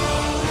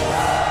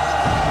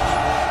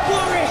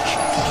 Warwick,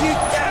 you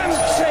damn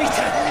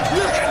traitor!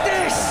 Look at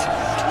this!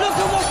 Look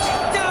at what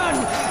you've done!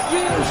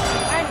 You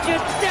and your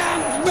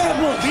damn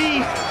rebels! Me?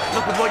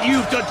 Look at what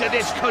you've done to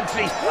this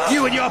country!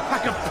 You and your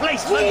pack of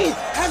policemen! We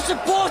have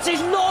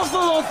supported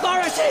lawful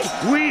authority!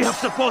 We have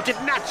supported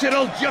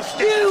natural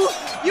justice!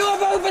 You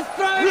have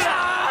overthrown...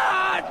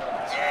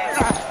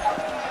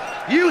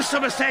 You,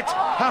 Somerset,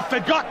 have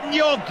forgotten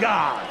your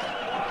guard!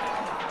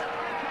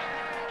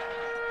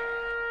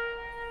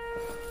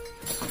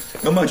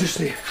 Your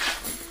Majesty,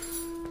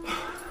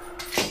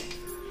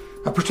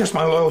 I protest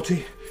my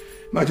loyalty,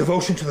 my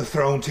devotion to the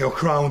throne, to your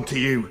crown, to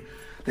you.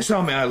 This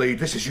army I lead,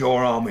 this is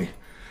your army.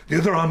 The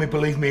other army,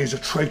 believe me, is a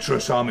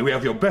traitorous army. We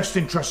have your best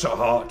interests at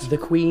heart. The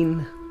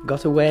Queen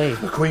got away.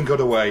 The Queen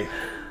got away.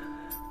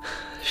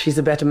 She's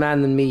a better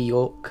man than me,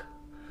 York.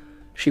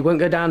 She won't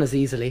go down as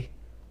easily.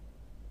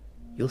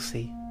 You'll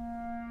see.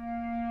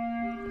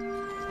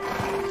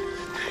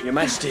 Your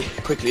Majesty,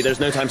 quickly, there's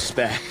no time to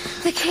spare.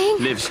 The king?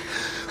 Lives.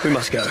 We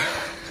must go.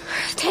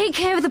 Take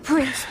care of the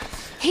prince.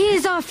 He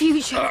is our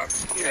future.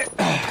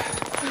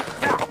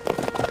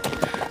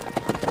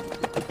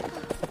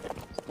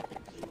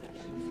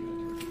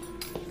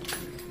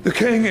 The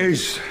king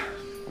is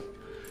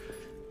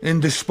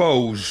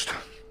indisposed.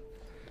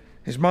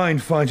 His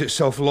mind finds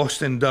itself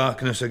lost in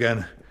darkness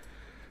again.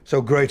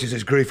 So great is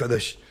his grief at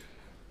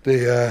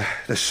the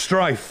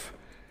strife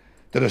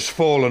that has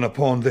fallen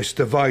upon this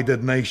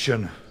divided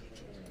nation.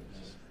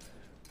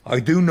 I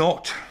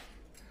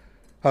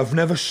have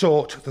never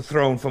sought the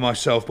throne for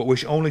myself, but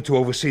wish only to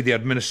oversee the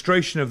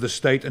administration of the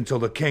state until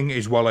the king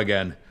is well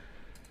again.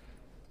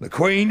 The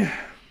Queen?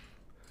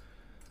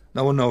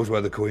 No one knows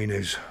where the Queen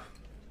is.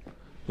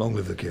 Long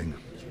live the king.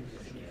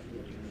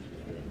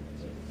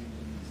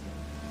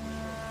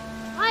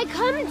 I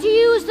come to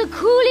you as the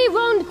cruelly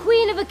wronged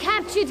queen of a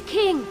captured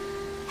king,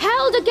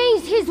 held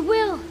against his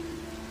will.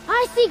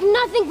 I seek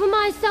nothing for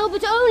myself,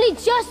 but only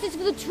justice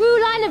for the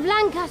true line of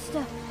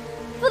Lancaster,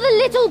 for the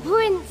little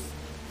prince,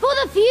 for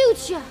the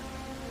future.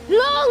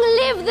 Long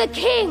live the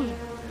king!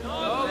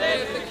 Long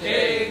live the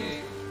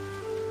king!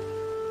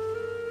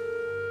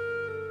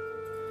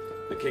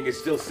 The king is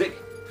still sick?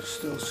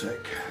 Still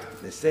sick.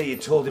 They say you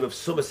told him of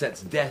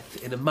Somerset's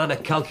death in a manner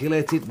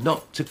calculated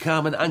not to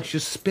calm an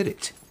anxious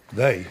spirit.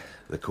 They?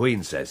 The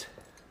Queen says.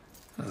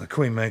 The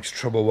Queen makes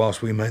trouble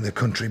whilst we make the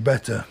country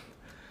better.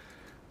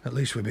 At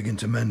least we begin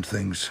to mend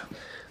things.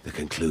 The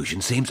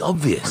conclusion seems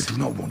obvious. I do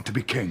not want to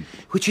be king.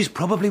 Which is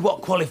probably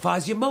what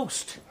qualifies you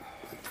most.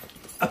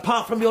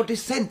 Apart from your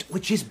descent,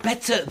 which is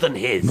better than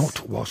his.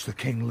 Not whilst the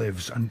king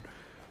lives, and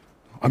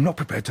I'm not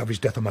prepared to have his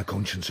death on my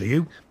conscience, are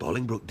you?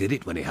 Bolingbroke did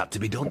it when it had to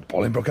be done.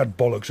 Bolingbroke had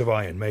bollocks of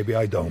iron, maybe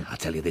I don't. I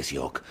tell you this,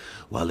 York.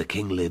 While the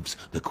king lives,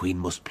 the Queen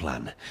must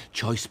plan.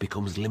 Choice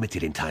becomes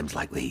limited in times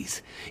like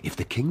these. If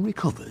the king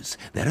recovers,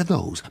 there are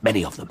those,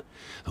 many of them,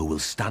 who will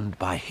stand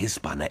by his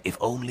banner, if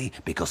only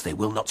because they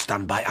will not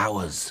stand by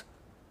ours.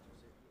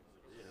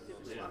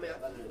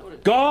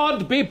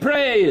 God be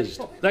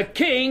praised! The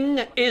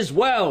king is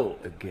well.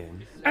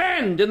 Again.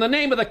 And, in the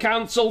name of the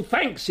council,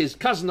 thanks his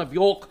cousin of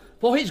York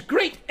for his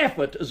great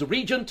effort as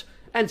regent,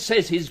 and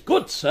says his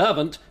good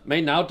servant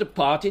may now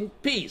depart in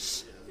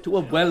peace to a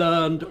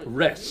well-earned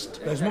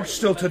rest. There's much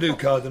still to do,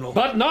 Cardinal.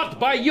 But not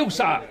by you,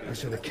 sir. I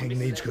say the king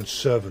needs good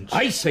servants.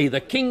 I say the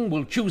king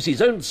will choose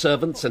his own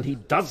servants, and he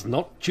does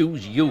not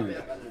choose you.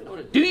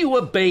 Do you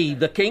obey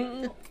the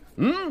king?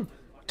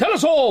 Tell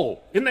us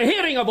all, in the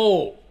hearing of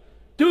all.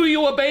 Do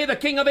you obey the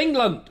King of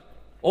England,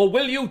 or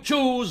will you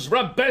choose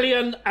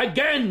rebellion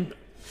again?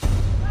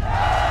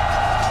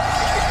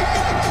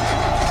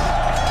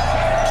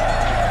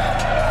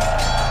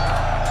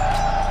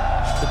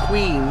 The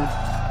Queen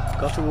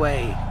got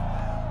away.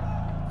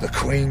 The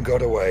Queen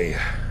got away.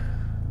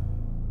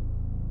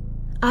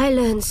 I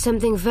learned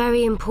something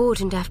very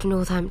important after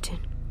Northampton.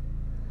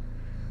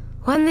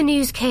 When the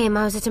news came,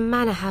 I was at a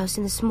manor house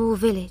in a small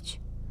village.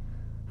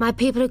 My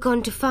people had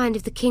gone to find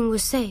if the king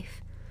was safe.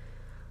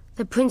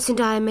 The prince and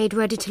I made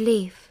ready to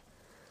leave.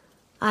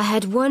 I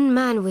had one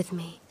man with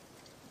me,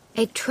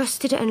 a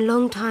trusted and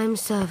long-time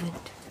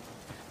servant.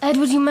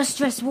 Edward, you must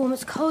dress warm.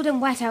 It's cold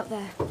and wet out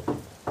there.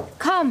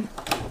 Come.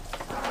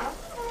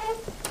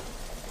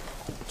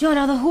 John,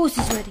 are the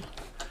horses ready?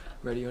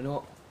 Ready or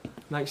not,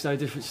 makes no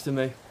difference to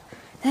me.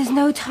 There's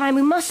no time.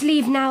 We must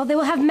leave now. They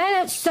will have men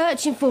out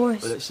searching for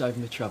us. Well, let's save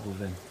them the trouble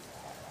then.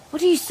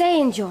 What are you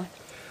saying, John?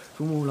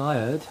 From all I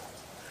heard,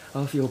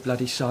 half your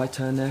bloody side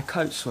turned their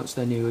coats once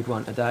they knew who'd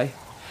won today.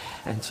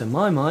 And to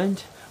my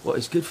mind, what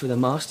is good for the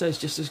master is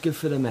just as good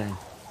for the man.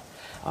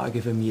 I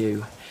give them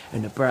you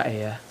and the brat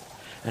here,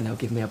 and they'll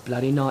give me a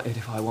bloody knighthood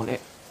if I want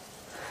it.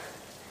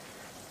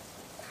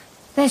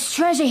 There's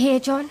treasure here,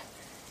 John.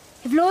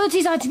 If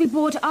loyalties are to be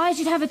bought, I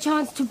should have a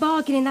chance to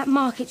bargain in that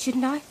market,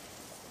 shouldn't I?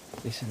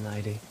 Listen,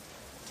 lady.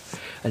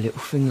 A little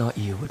thing like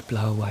you would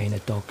blow away in a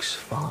dog's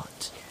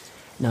fart.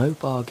 No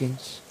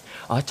bargains.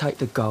 I take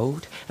the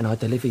gold and I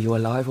deliver you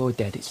alive or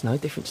dead. It's no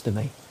difference to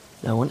me.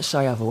 No one to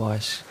say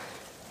otherwise.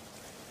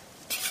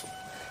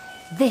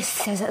 This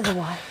says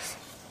otherwise.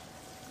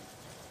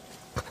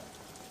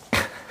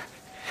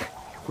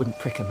 Wouldn't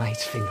prick a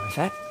maid's finger with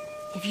that.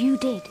 If you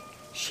did,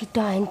 she'd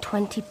die in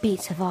 20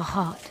 beats of our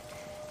heart.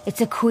 It's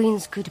a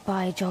queen's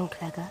goodbye, John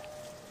Clegger.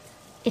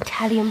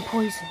 Italian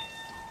poison.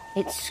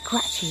 It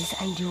scratches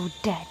and you're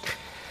dead.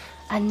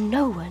 And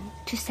no one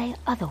to say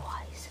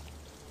otherwise.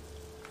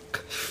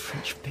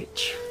 French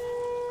bitch.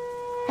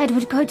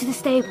 Edward, go to the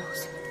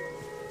stables.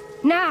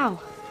 Now!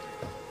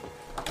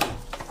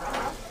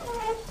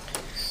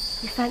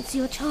 You fancy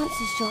your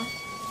chances, John?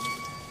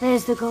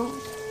 There's the gold.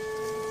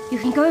 You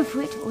can go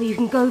for it, or you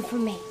can go for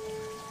me.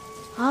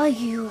 Are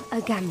you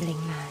a gambling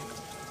man?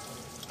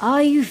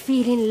 Are you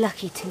feeling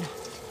lucky tonight?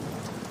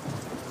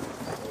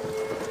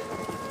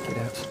 Get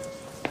out.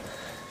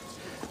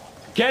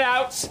 Get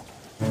out!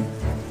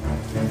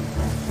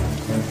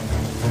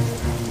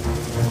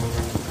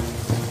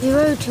 We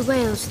rode to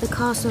Wales to the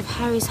castle of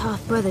Harry's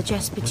half-brother,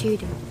 Jasper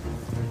Tudor.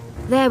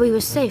 There we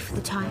were safe for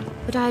the time,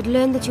 but I had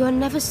learned that you are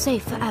never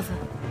safe forever.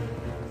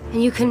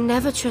 And you can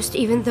never trust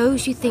even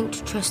those you think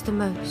to trust the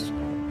most.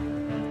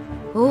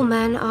 All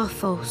men are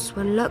false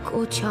when luck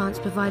or chance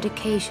provide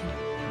occasion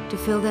to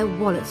fill their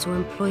wallets or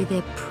employ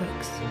their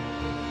pricks.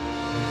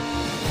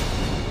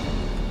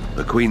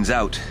 The Queen's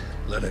out.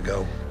 Let her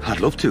go. I'd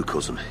love to,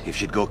 cousin, if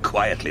she'd go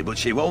quietly, but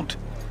she won't.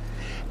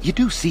 You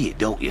do see it,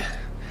 don't you?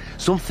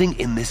 Something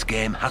in this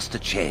game has to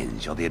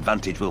change, or the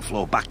advantage will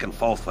flow back and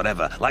forth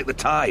forever, like the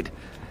tide.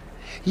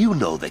 You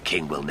know the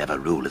king will never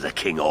rule as a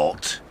king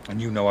ought.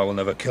 And you know I will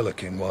never kill a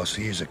king whilst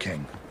he is a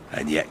king.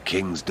 And yet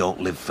kings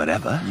don't live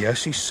forever.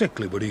 Yes, he's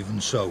sickly, but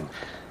even so.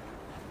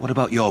 What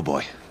about your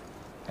boy,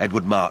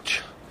 Edward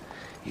March?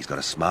 He's got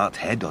a smart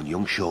head on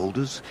young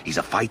shoulders. He's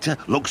a fighter,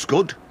 looks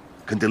good,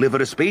 can deliver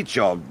a speech,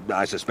 or,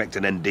 I suspect,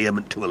 an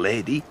endearment to a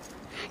lady.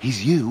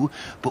 He's you,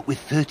 but with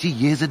 30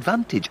 years'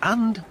 advantage,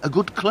 and a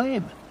good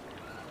claim.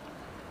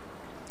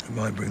 It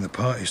might bring the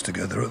parties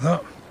together at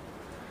that.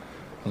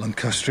 A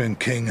Lancastrian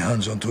king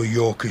hands onto a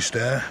Yorkist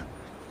heir,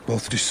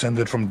 both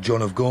descended from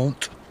John of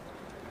Gaunt.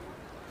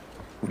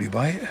 Would you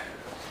buy it?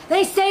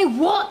 They say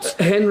what?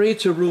 Henry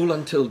to rule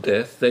until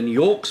death, then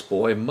York's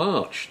boy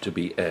March to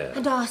be heir.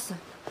 And Arthur,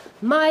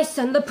 my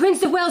son, the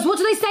Prince of Wales, what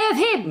do they say of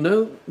him?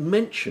 No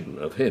mention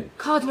of him.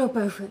 Cardinal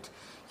Beaufort,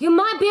 you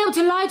might be able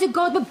to lie to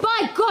God, but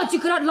by God you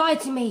cannot lie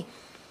to me.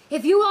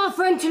 If you are a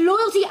friend to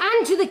loyalty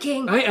and to the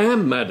king... I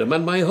am, madam,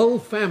 and my whole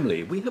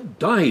family. We have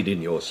died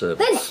in your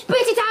service. Then spit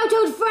it out,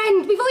 old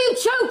friend, before you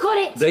choke on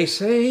it! They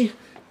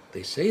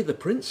say the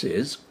prince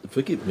is,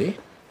 forgive me,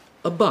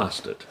 a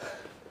bastard.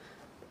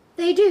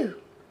 They do?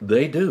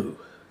 They do.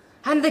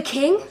 And the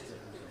king?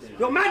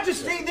 Your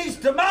Majesty, these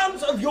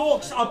demands of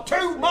York's are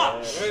too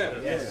much.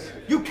 Yes.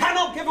 You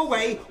cannot give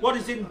away what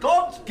is in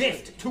God's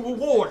gift to a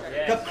ward.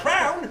 The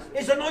crown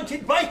is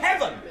anointed by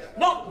heaven,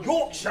 not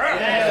Yorkshire.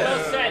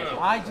 Well said.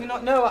 I do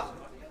not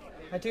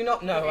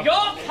know.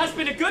 York has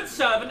been a good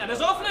servant and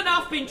has often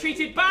enough been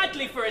treated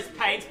badly for his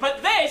pains,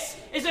 but this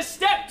is a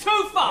step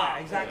too far.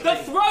 Yeah, exactly.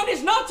 The throne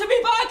is not to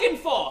be bargained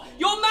for.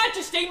 Your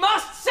Majesty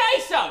must say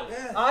so.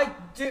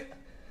 Yeah.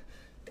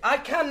 I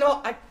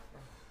cannot.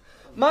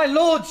 My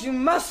lords, you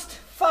must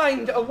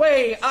find a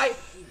way.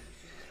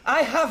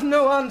 I have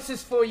no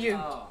answers for you.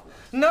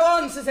 No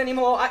answers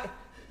anymore.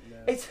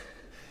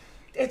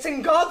 It's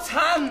in God's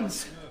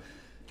hands.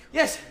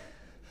 Yes,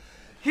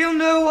 he'll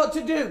know what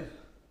to do.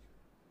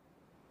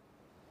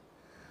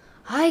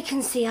 I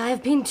can see I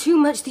have been too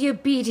much the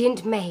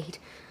obedient maid,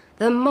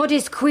 the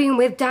modest queen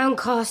with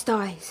downcast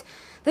eyes,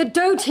 the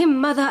doting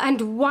mother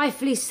and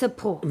wifely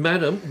support.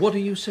 Madam, what are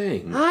you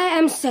saying? I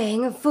am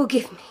saying, and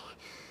forgive me,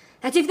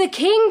 that if the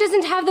king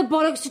doesn't have the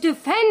bollocks to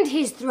defend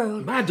his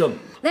throne...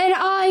 Madam! Then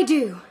I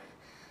do.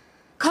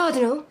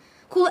 Cardinal,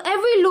 call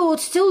every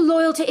lord still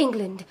loyal to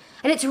England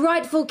and its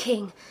rightful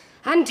king,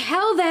 and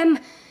tell them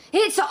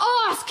it's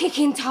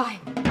arse-kicking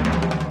time.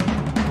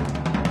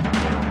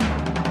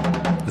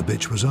 The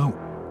bitch was out.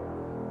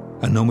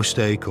 And no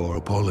mistake or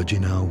apology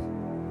now.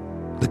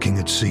 The king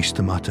had ceased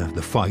to matter.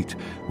 The fight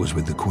was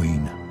with the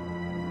queen.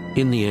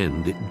 In the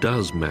end, it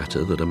does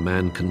matter that a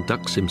man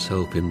conducts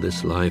himself in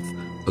this life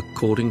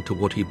according to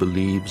what he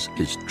believes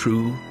is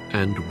true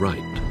and right.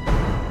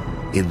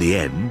 In the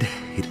end,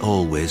 it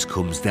always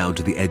comes down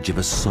to the edge of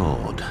a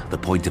sword, the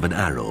point of an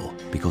arrow,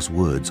 because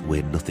words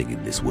weigh nothing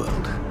in this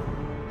world,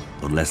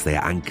 unless they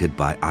are anchored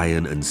by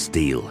iron and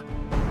steel,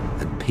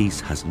 and peace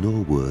has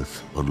no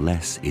worth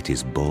unless it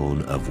is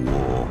born of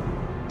war.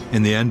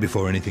 In the end,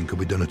 before anything could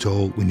be done at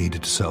all, we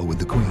needed to settle with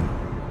the queen.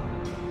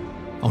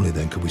 Only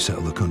then could we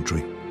settle the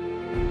country.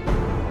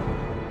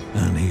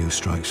 And he who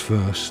strikes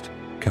first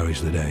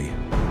carries the day.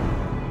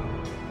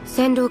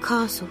 Sendor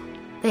Castle.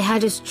 They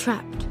had us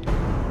trapped.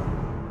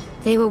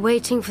 They were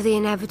waiting for the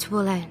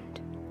inevitable end.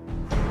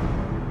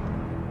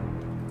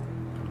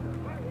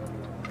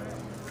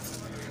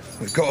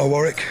 We've got her,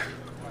 Warwick.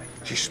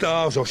 She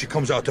starves or she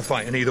comes out to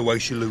fight, and either way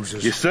she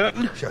loses. You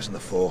certain? She hasn't the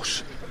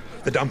force.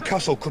 The damn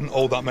castle couldn't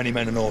hold that many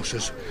men and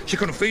horses. She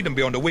couldn't feed them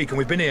beyond a week, and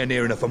we've been here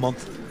near enough a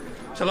month.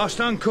 It's the last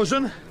time,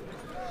 cousin,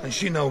 and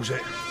she knows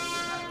it.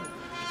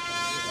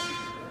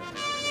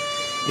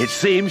 It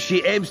seems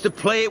she aims to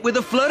play it with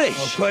a flourish.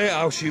 I'll play it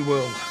how she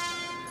will.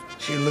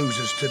 She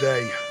loses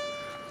today.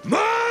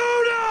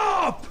 Mount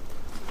up!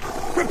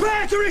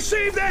 Prepare to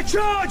receive their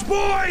charge,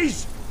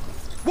 boys!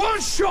 One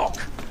shock,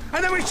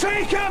 and then we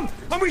take them,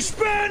 and we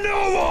spare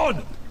no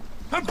one!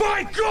 And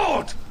by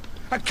God,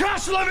 a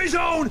castle of his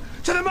own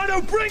to the man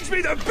who brings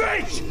me the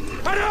bitch,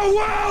 and I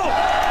will!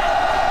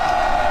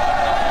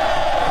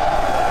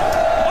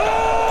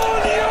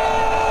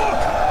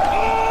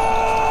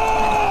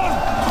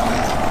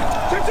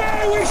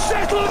 We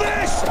settle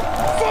this!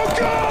 For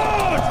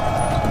God!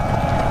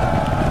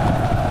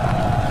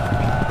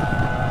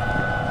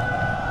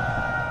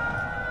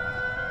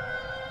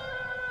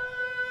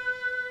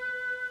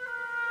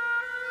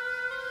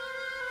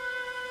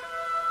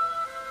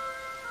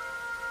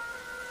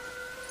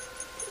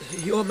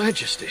 Your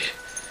Majesty,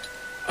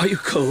 are you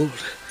cold?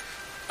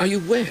 Are you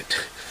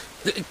wet?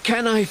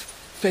 Can I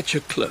fetch a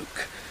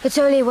cloak? It's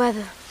only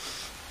weather.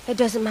 It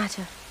doesn't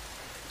matter.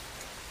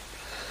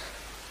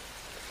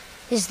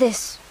 Is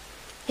this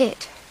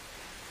it?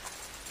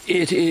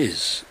 It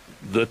is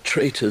the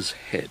traitor's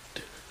head.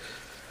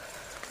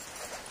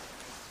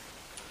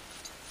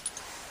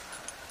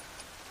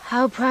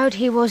 How proud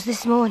he was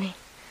this morning.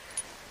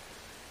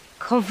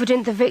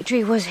 Confident the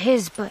victory was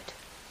his, but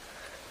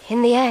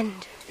in the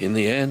end... In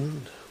the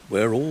end,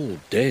 we're all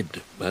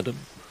dead, madam.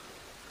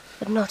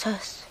 but not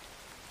us.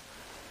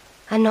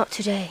 And not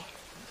today.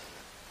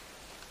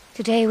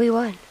 Today we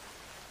won.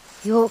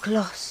 York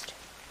lost.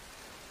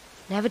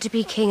 Never to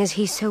be king as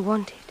he so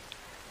wanted.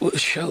 Well,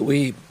 shall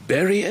we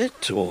bury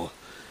it, or...?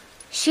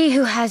 She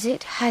who has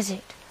it,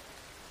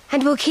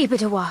 and will keep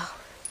it a while.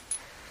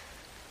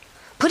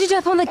 Put it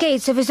up on the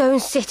gates of his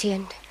own city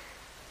and...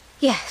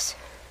 yes,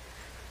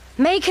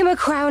 make him a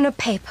crown of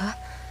paper,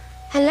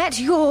 and let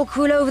York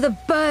rule over the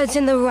birds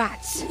and the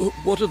rats.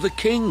 What of the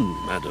king,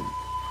 madam?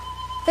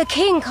 The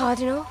king,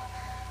 Cardinal?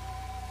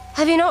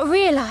 Have you not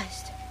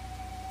realized?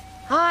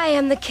 I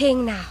am the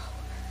king now.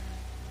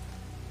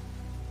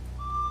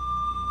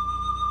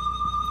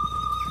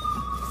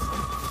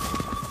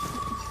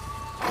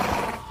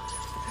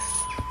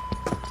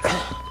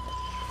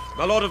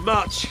 My Lord of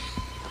March.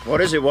 What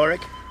is it,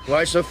 Warwick?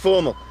 Why so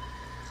formal?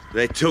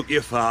 They took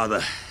your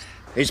father.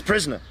 He's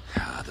prisoner.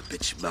 The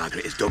bitch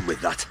Margaret is done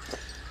with that.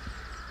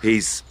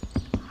 He's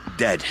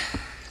dead.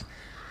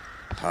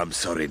 I'm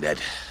sorry, Ned.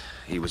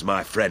 He was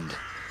my friend.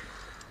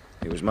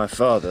 He was my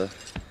father,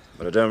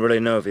 but I don't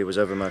really know if he was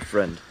ever my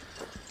friend.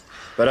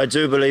 But I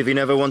do believe he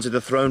never wanted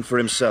the throne for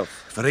himself.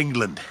 For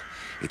England.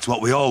 It's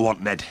what we all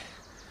want, Ned.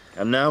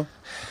 And now?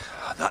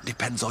 That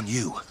depends on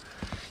you.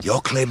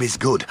 Your claim is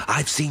good.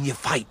 I've seen you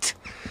fight.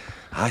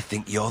 I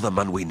think you're the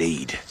man we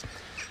need.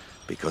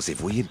 Because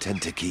if we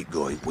intend to keep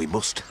going, we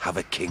must have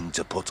a king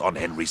to put on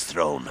Henry's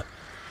throne.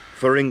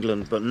 For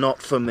England, but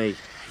not for me.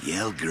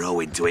 You'll grow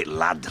into it,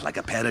 lad, like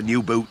a pair of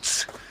new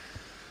boots.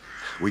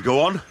 We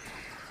go on?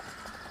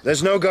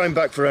 There's no going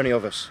back for any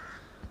of us.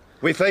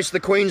 We face the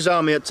Queen's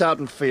army at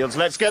Towton Fields.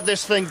 Let's get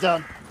this thing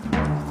done.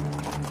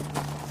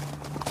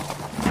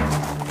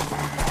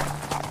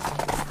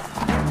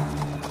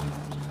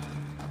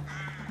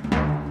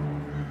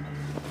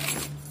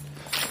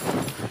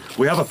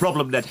 We have a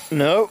problem, Ned.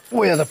 No,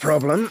 we're the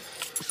problem.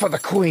 For the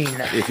Queen.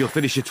 If you'll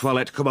finish your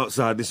toilet, come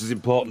outside. This is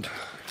important.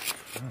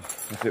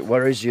 If it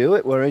worries you,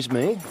 it worries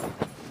me.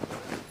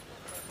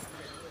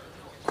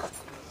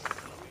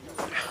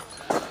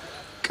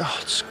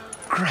 God's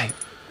great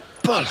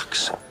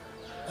bollocks.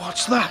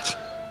 What's that?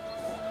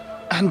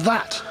 And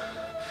that?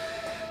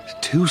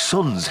 2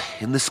 suns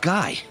in the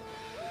sky.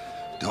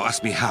 Don't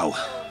ask me how,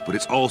 but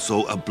it's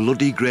also a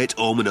bloody great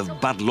omen of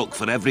bad luck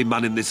for every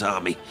man in this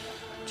army.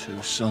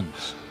 2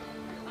 suns.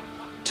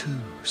 2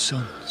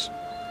 suns.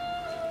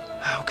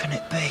 How can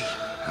it be?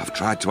 I've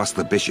tried to ask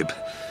the bishop,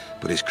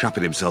 but he's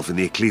crapping himself in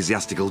the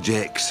ecclesiastical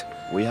jakes.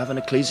 We have an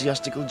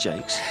ecclesiastical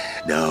jakes?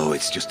 No,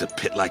 it's just a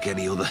pit like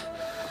any other.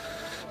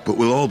 But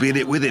we'll all be in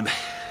it with him,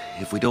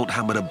 if we don't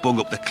hammer a bung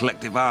up the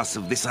collective arse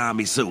of this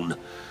army soon.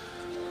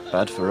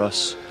 Bad for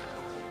us.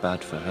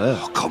 Bad for her.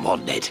 Oh, come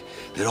on, Ned.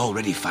 They're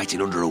already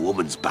fighting under a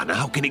woman's banner.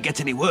 How can it get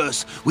any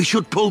worse? We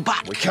should pull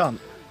back. We can't.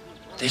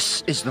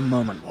 This is the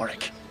moment,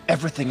 Warwick.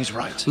 Everything is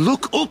right.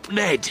 Look up,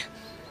 Ned.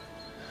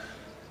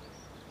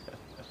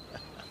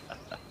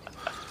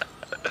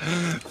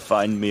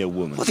 Find me a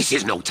woman. Well, this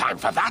is no time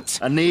for that.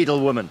 A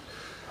needlewoman.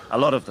 A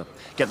lot of them.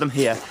 Get them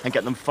here and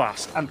get them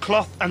fast. And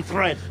cloth and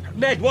thread.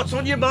 Ned, what's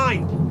on your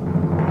mind?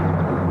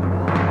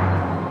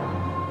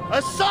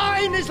 A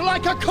sign is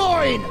like a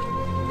coin.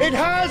 It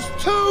has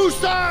 2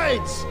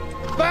 sides.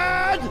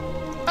 Bad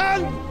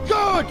and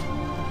good.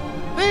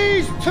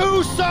 These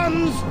 2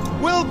 sons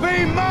will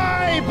be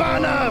my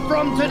banner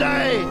from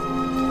today.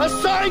 A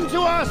sign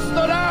to us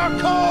that our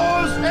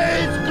cause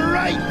is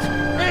great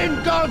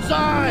in God's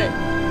eye.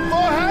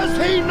 For has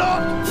he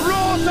not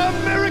wrought a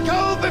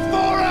miracle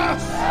before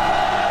us?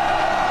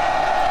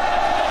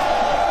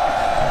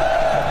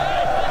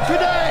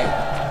 Today,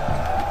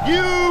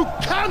 you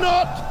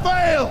cannot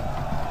fail.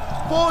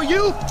 For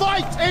you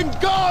fight in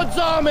God's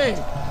army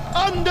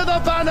under the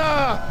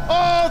banner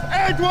of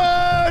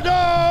Edward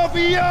of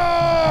York!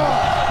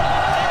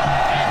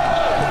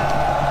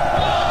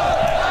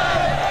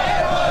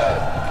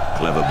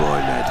 Clever boy,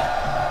 Ned.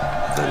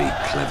 Very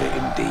clever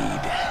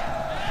indeed.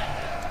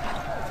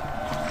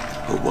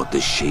 But what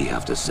does she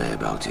have to say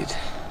about it?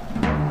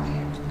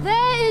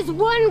 There is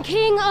one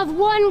king of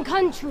one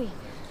country.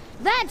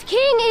 That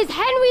king is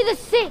Henry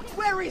VI.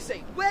 Where is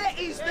he? Where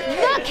is the king?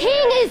 The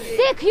king is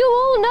sick, you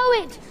all know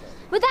it.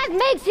 But that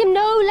makes him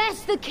no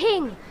less the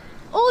king,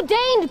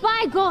 ordained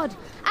by God.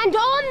 And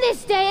on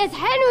this day, as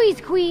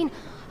Henry's queen,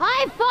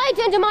 I fight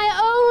under my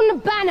own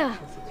banner.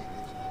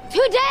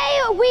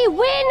 Today we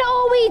win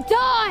or we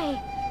die.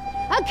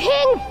 A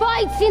king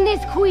fights in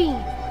this queen,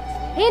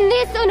 in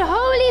this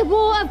unholy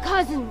war of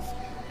cousins.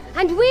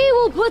 And we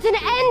will put an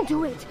end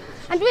to it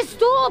and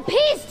restore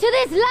peace to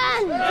this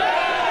land.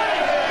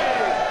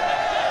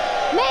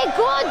 May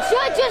God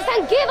judge us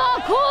and give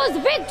our cause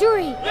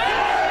victory.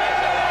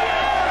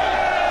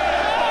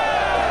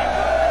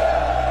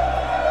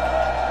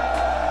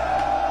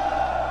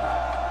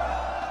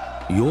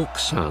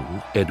 York's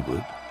son,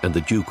 Edward, and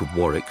the Duke of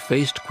Warwick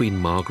faced Queen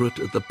Margaret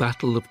at the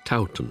Battle of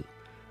Towton.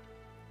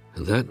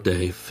 And that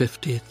day,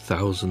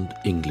 50,000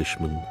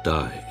 Englishmen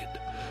died.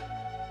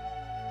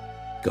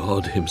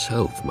 God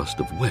himself must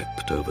have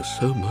wept over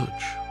so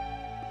much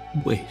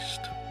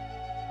waste.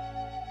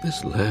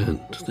 This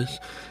land,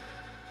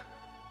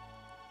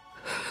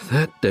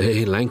 That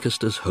day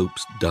Lancaster's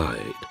hopes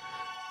died.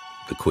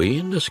 The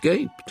Queen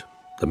escaped,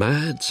 the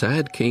mad,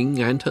 sad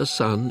king and her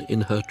son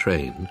in her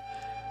train.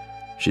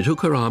 She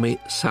took her army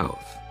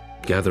south,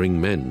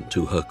 gathering men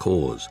to her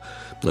cause.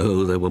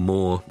 Oh, there were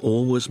more,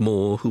 always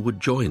more, who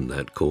would join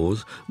that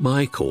cause,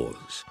 my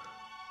cause.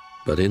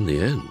 But in the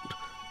end,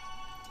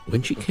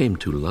 when she came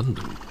to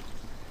London...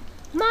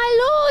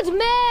 My Lord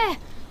Mayor,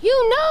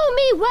 you know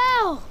me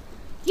well.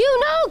 You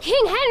know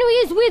King Henry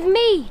is with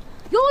me,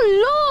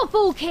 your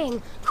lawful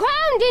king,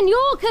 crowned in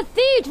your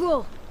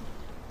cathedral.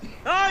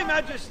 Aye,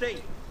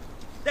 Majesty.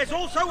 There's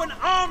also an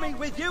army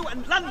with you,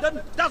 and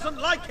London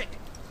doesn't like it.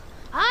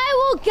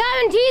 I will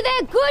guarantee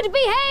their good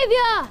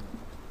behaviour.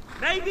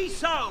 Maybe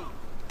so,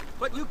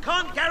 but you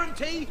can't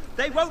guarantee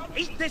they won't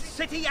eat this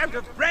city out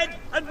of bread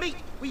and meat.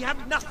 We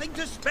have nothing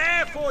to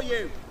spare for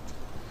you.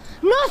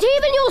 Not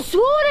even your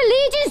sworn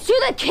allegiance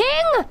to the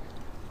king?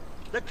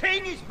 The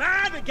king is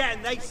mad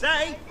again, they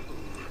say.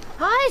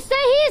 I say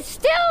he is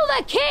still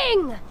the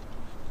king.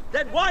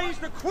 Then why is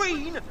the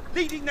Queen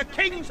leading the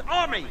king's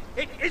army?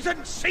 It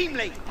isn't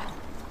seemly.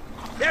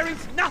 There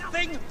is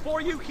nothing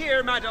for you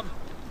here, madam.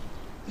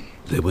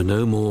 There were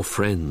no more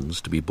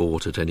friends to be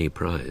bought at any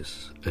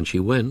price, and she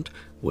went,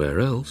 where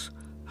else?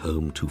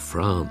 Home to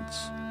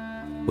France,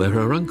 where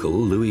her uncle,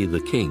 Louis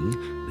the King,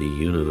 the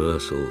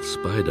universal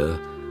spider,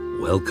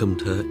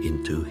 welcomed her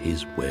into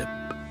his web.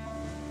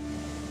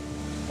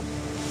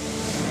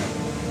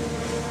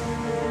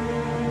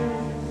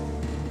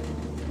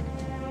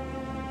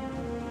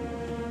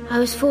 I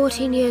was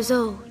 14 years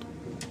old,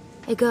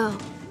 a girl,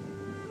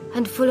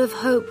 and full of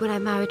hope when I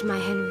married my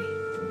Henry.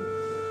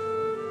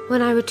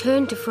 When I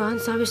returned to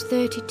France, I was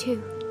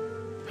 32,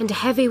 and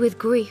heavy with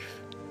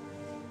grief.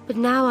 But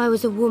now I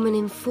was a woman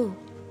in full.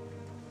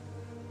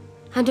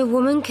 And a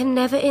woman can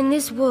never in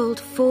this world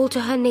fall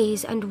to her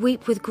knees and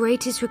weep with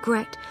greatest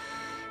regret,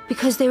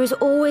 because there is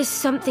always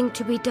something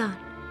to be done.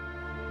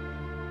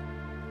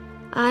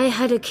 I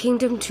had a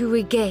kingdom to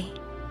regain,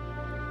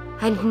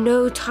 and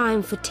no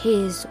time for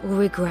tears or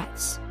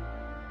regrets.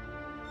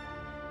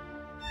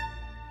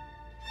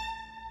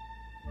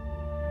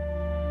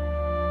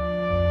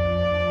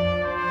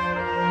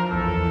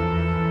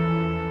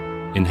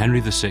 In Henry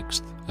VI,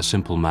 A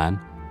Simple Man,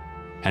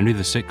 Henry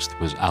VI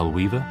was Al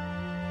Weaver,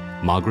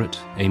 Margaret,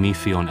 Amy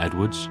Fionn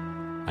Edwards,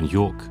 and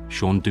York,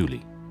 Sean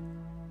Dooley.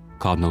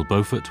 Cardinal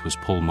Beaufort was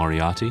Paul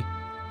Moriarty,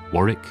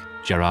 Warwick,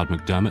 Gerard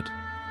MacDermott,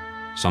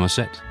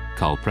 Somerset,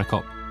 Carl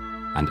Prekop,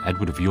 and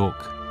Edward of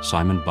York,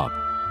 Simon Bubb,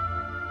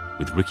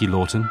 with Ricky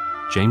Lawton,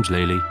 James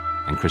Lely,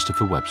 and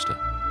Christopher Webster.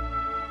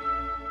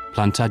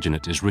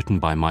 Plantagenet is written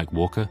by Mike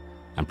Walker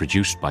and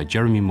produced by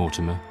Jeremy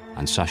Mortimer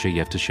and Sasha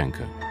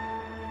Yevtushenko.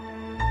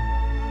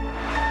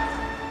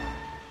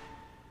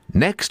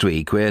 Next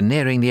week, we're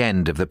nearing the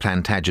end of the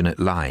Plantagenet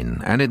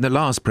line, and in the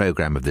last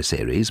programme of the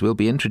series, we'll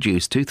be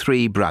introduced to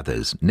three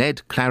brothers,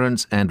 Ned,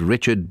 Clarence and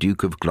Richard,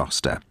 Duke of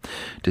Gloucester.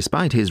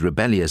 Despite his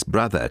rebellious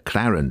brother,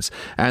 Clarence,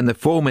 and the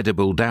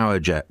formidable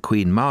dowager,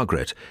 Queen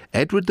Margaret,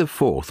 Edward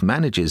IV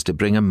manages to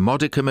bring a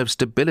modicum of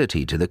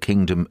stability to the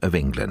Kingdom of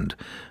England.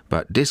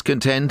 But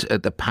discontent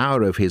at the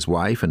power of his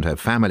wife and her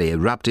family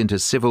erupt into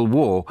civil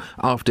war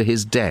after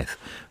his death,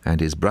 and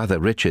his brother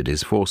Richard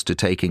is forced to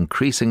take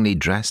increasingly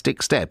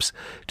drastic steps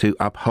to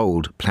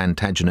uphold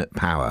Plantagenet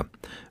power.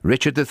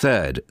 Richard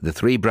III, The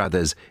Three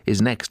Brothers, is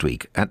next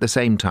week at the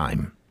same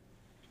time.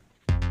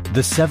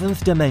 The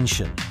Seventh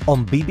Dimension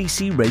on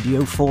BBC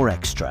Radio 4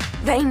 Extra.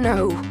 They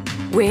know.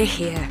 We're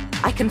here.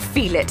 I can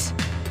feel it.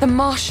 The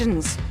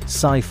Martians.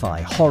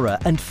 Sci-fi, horror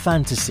and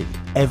fantasy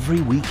every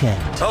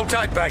weekend. Hold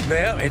tight back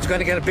there. It's going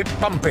to get a bit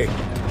bumpy.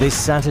 This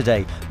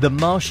Saturday, The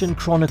Martian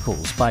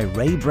Chronicles by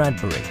Ray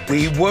Bradbury.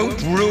 We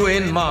won't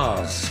ruin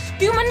Mars.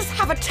 Humans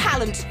have a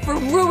talent for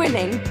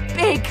ruining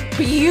big,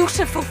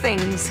 beautiful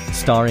things.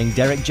 Starring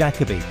Derek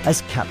Jacobi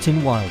as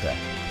Captain Wilder.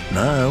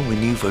 Now we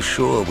knew for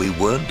sure we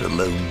weren't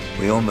alone.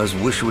 We almost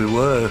wish we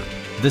were.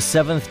 The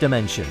Seventh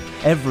Dimension,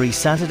 every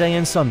Saturday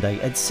and Sunday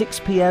at 6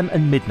 p.m.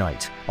 and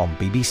midnight on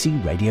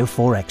BBC Radio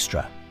 4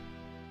 Extra.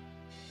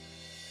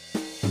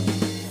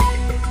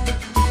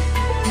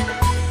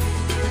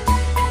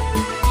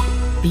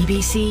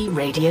 BBC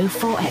Radio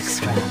 4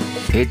 Extra.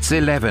 It's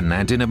 11,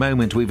 and in a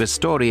moment we've a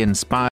story inspired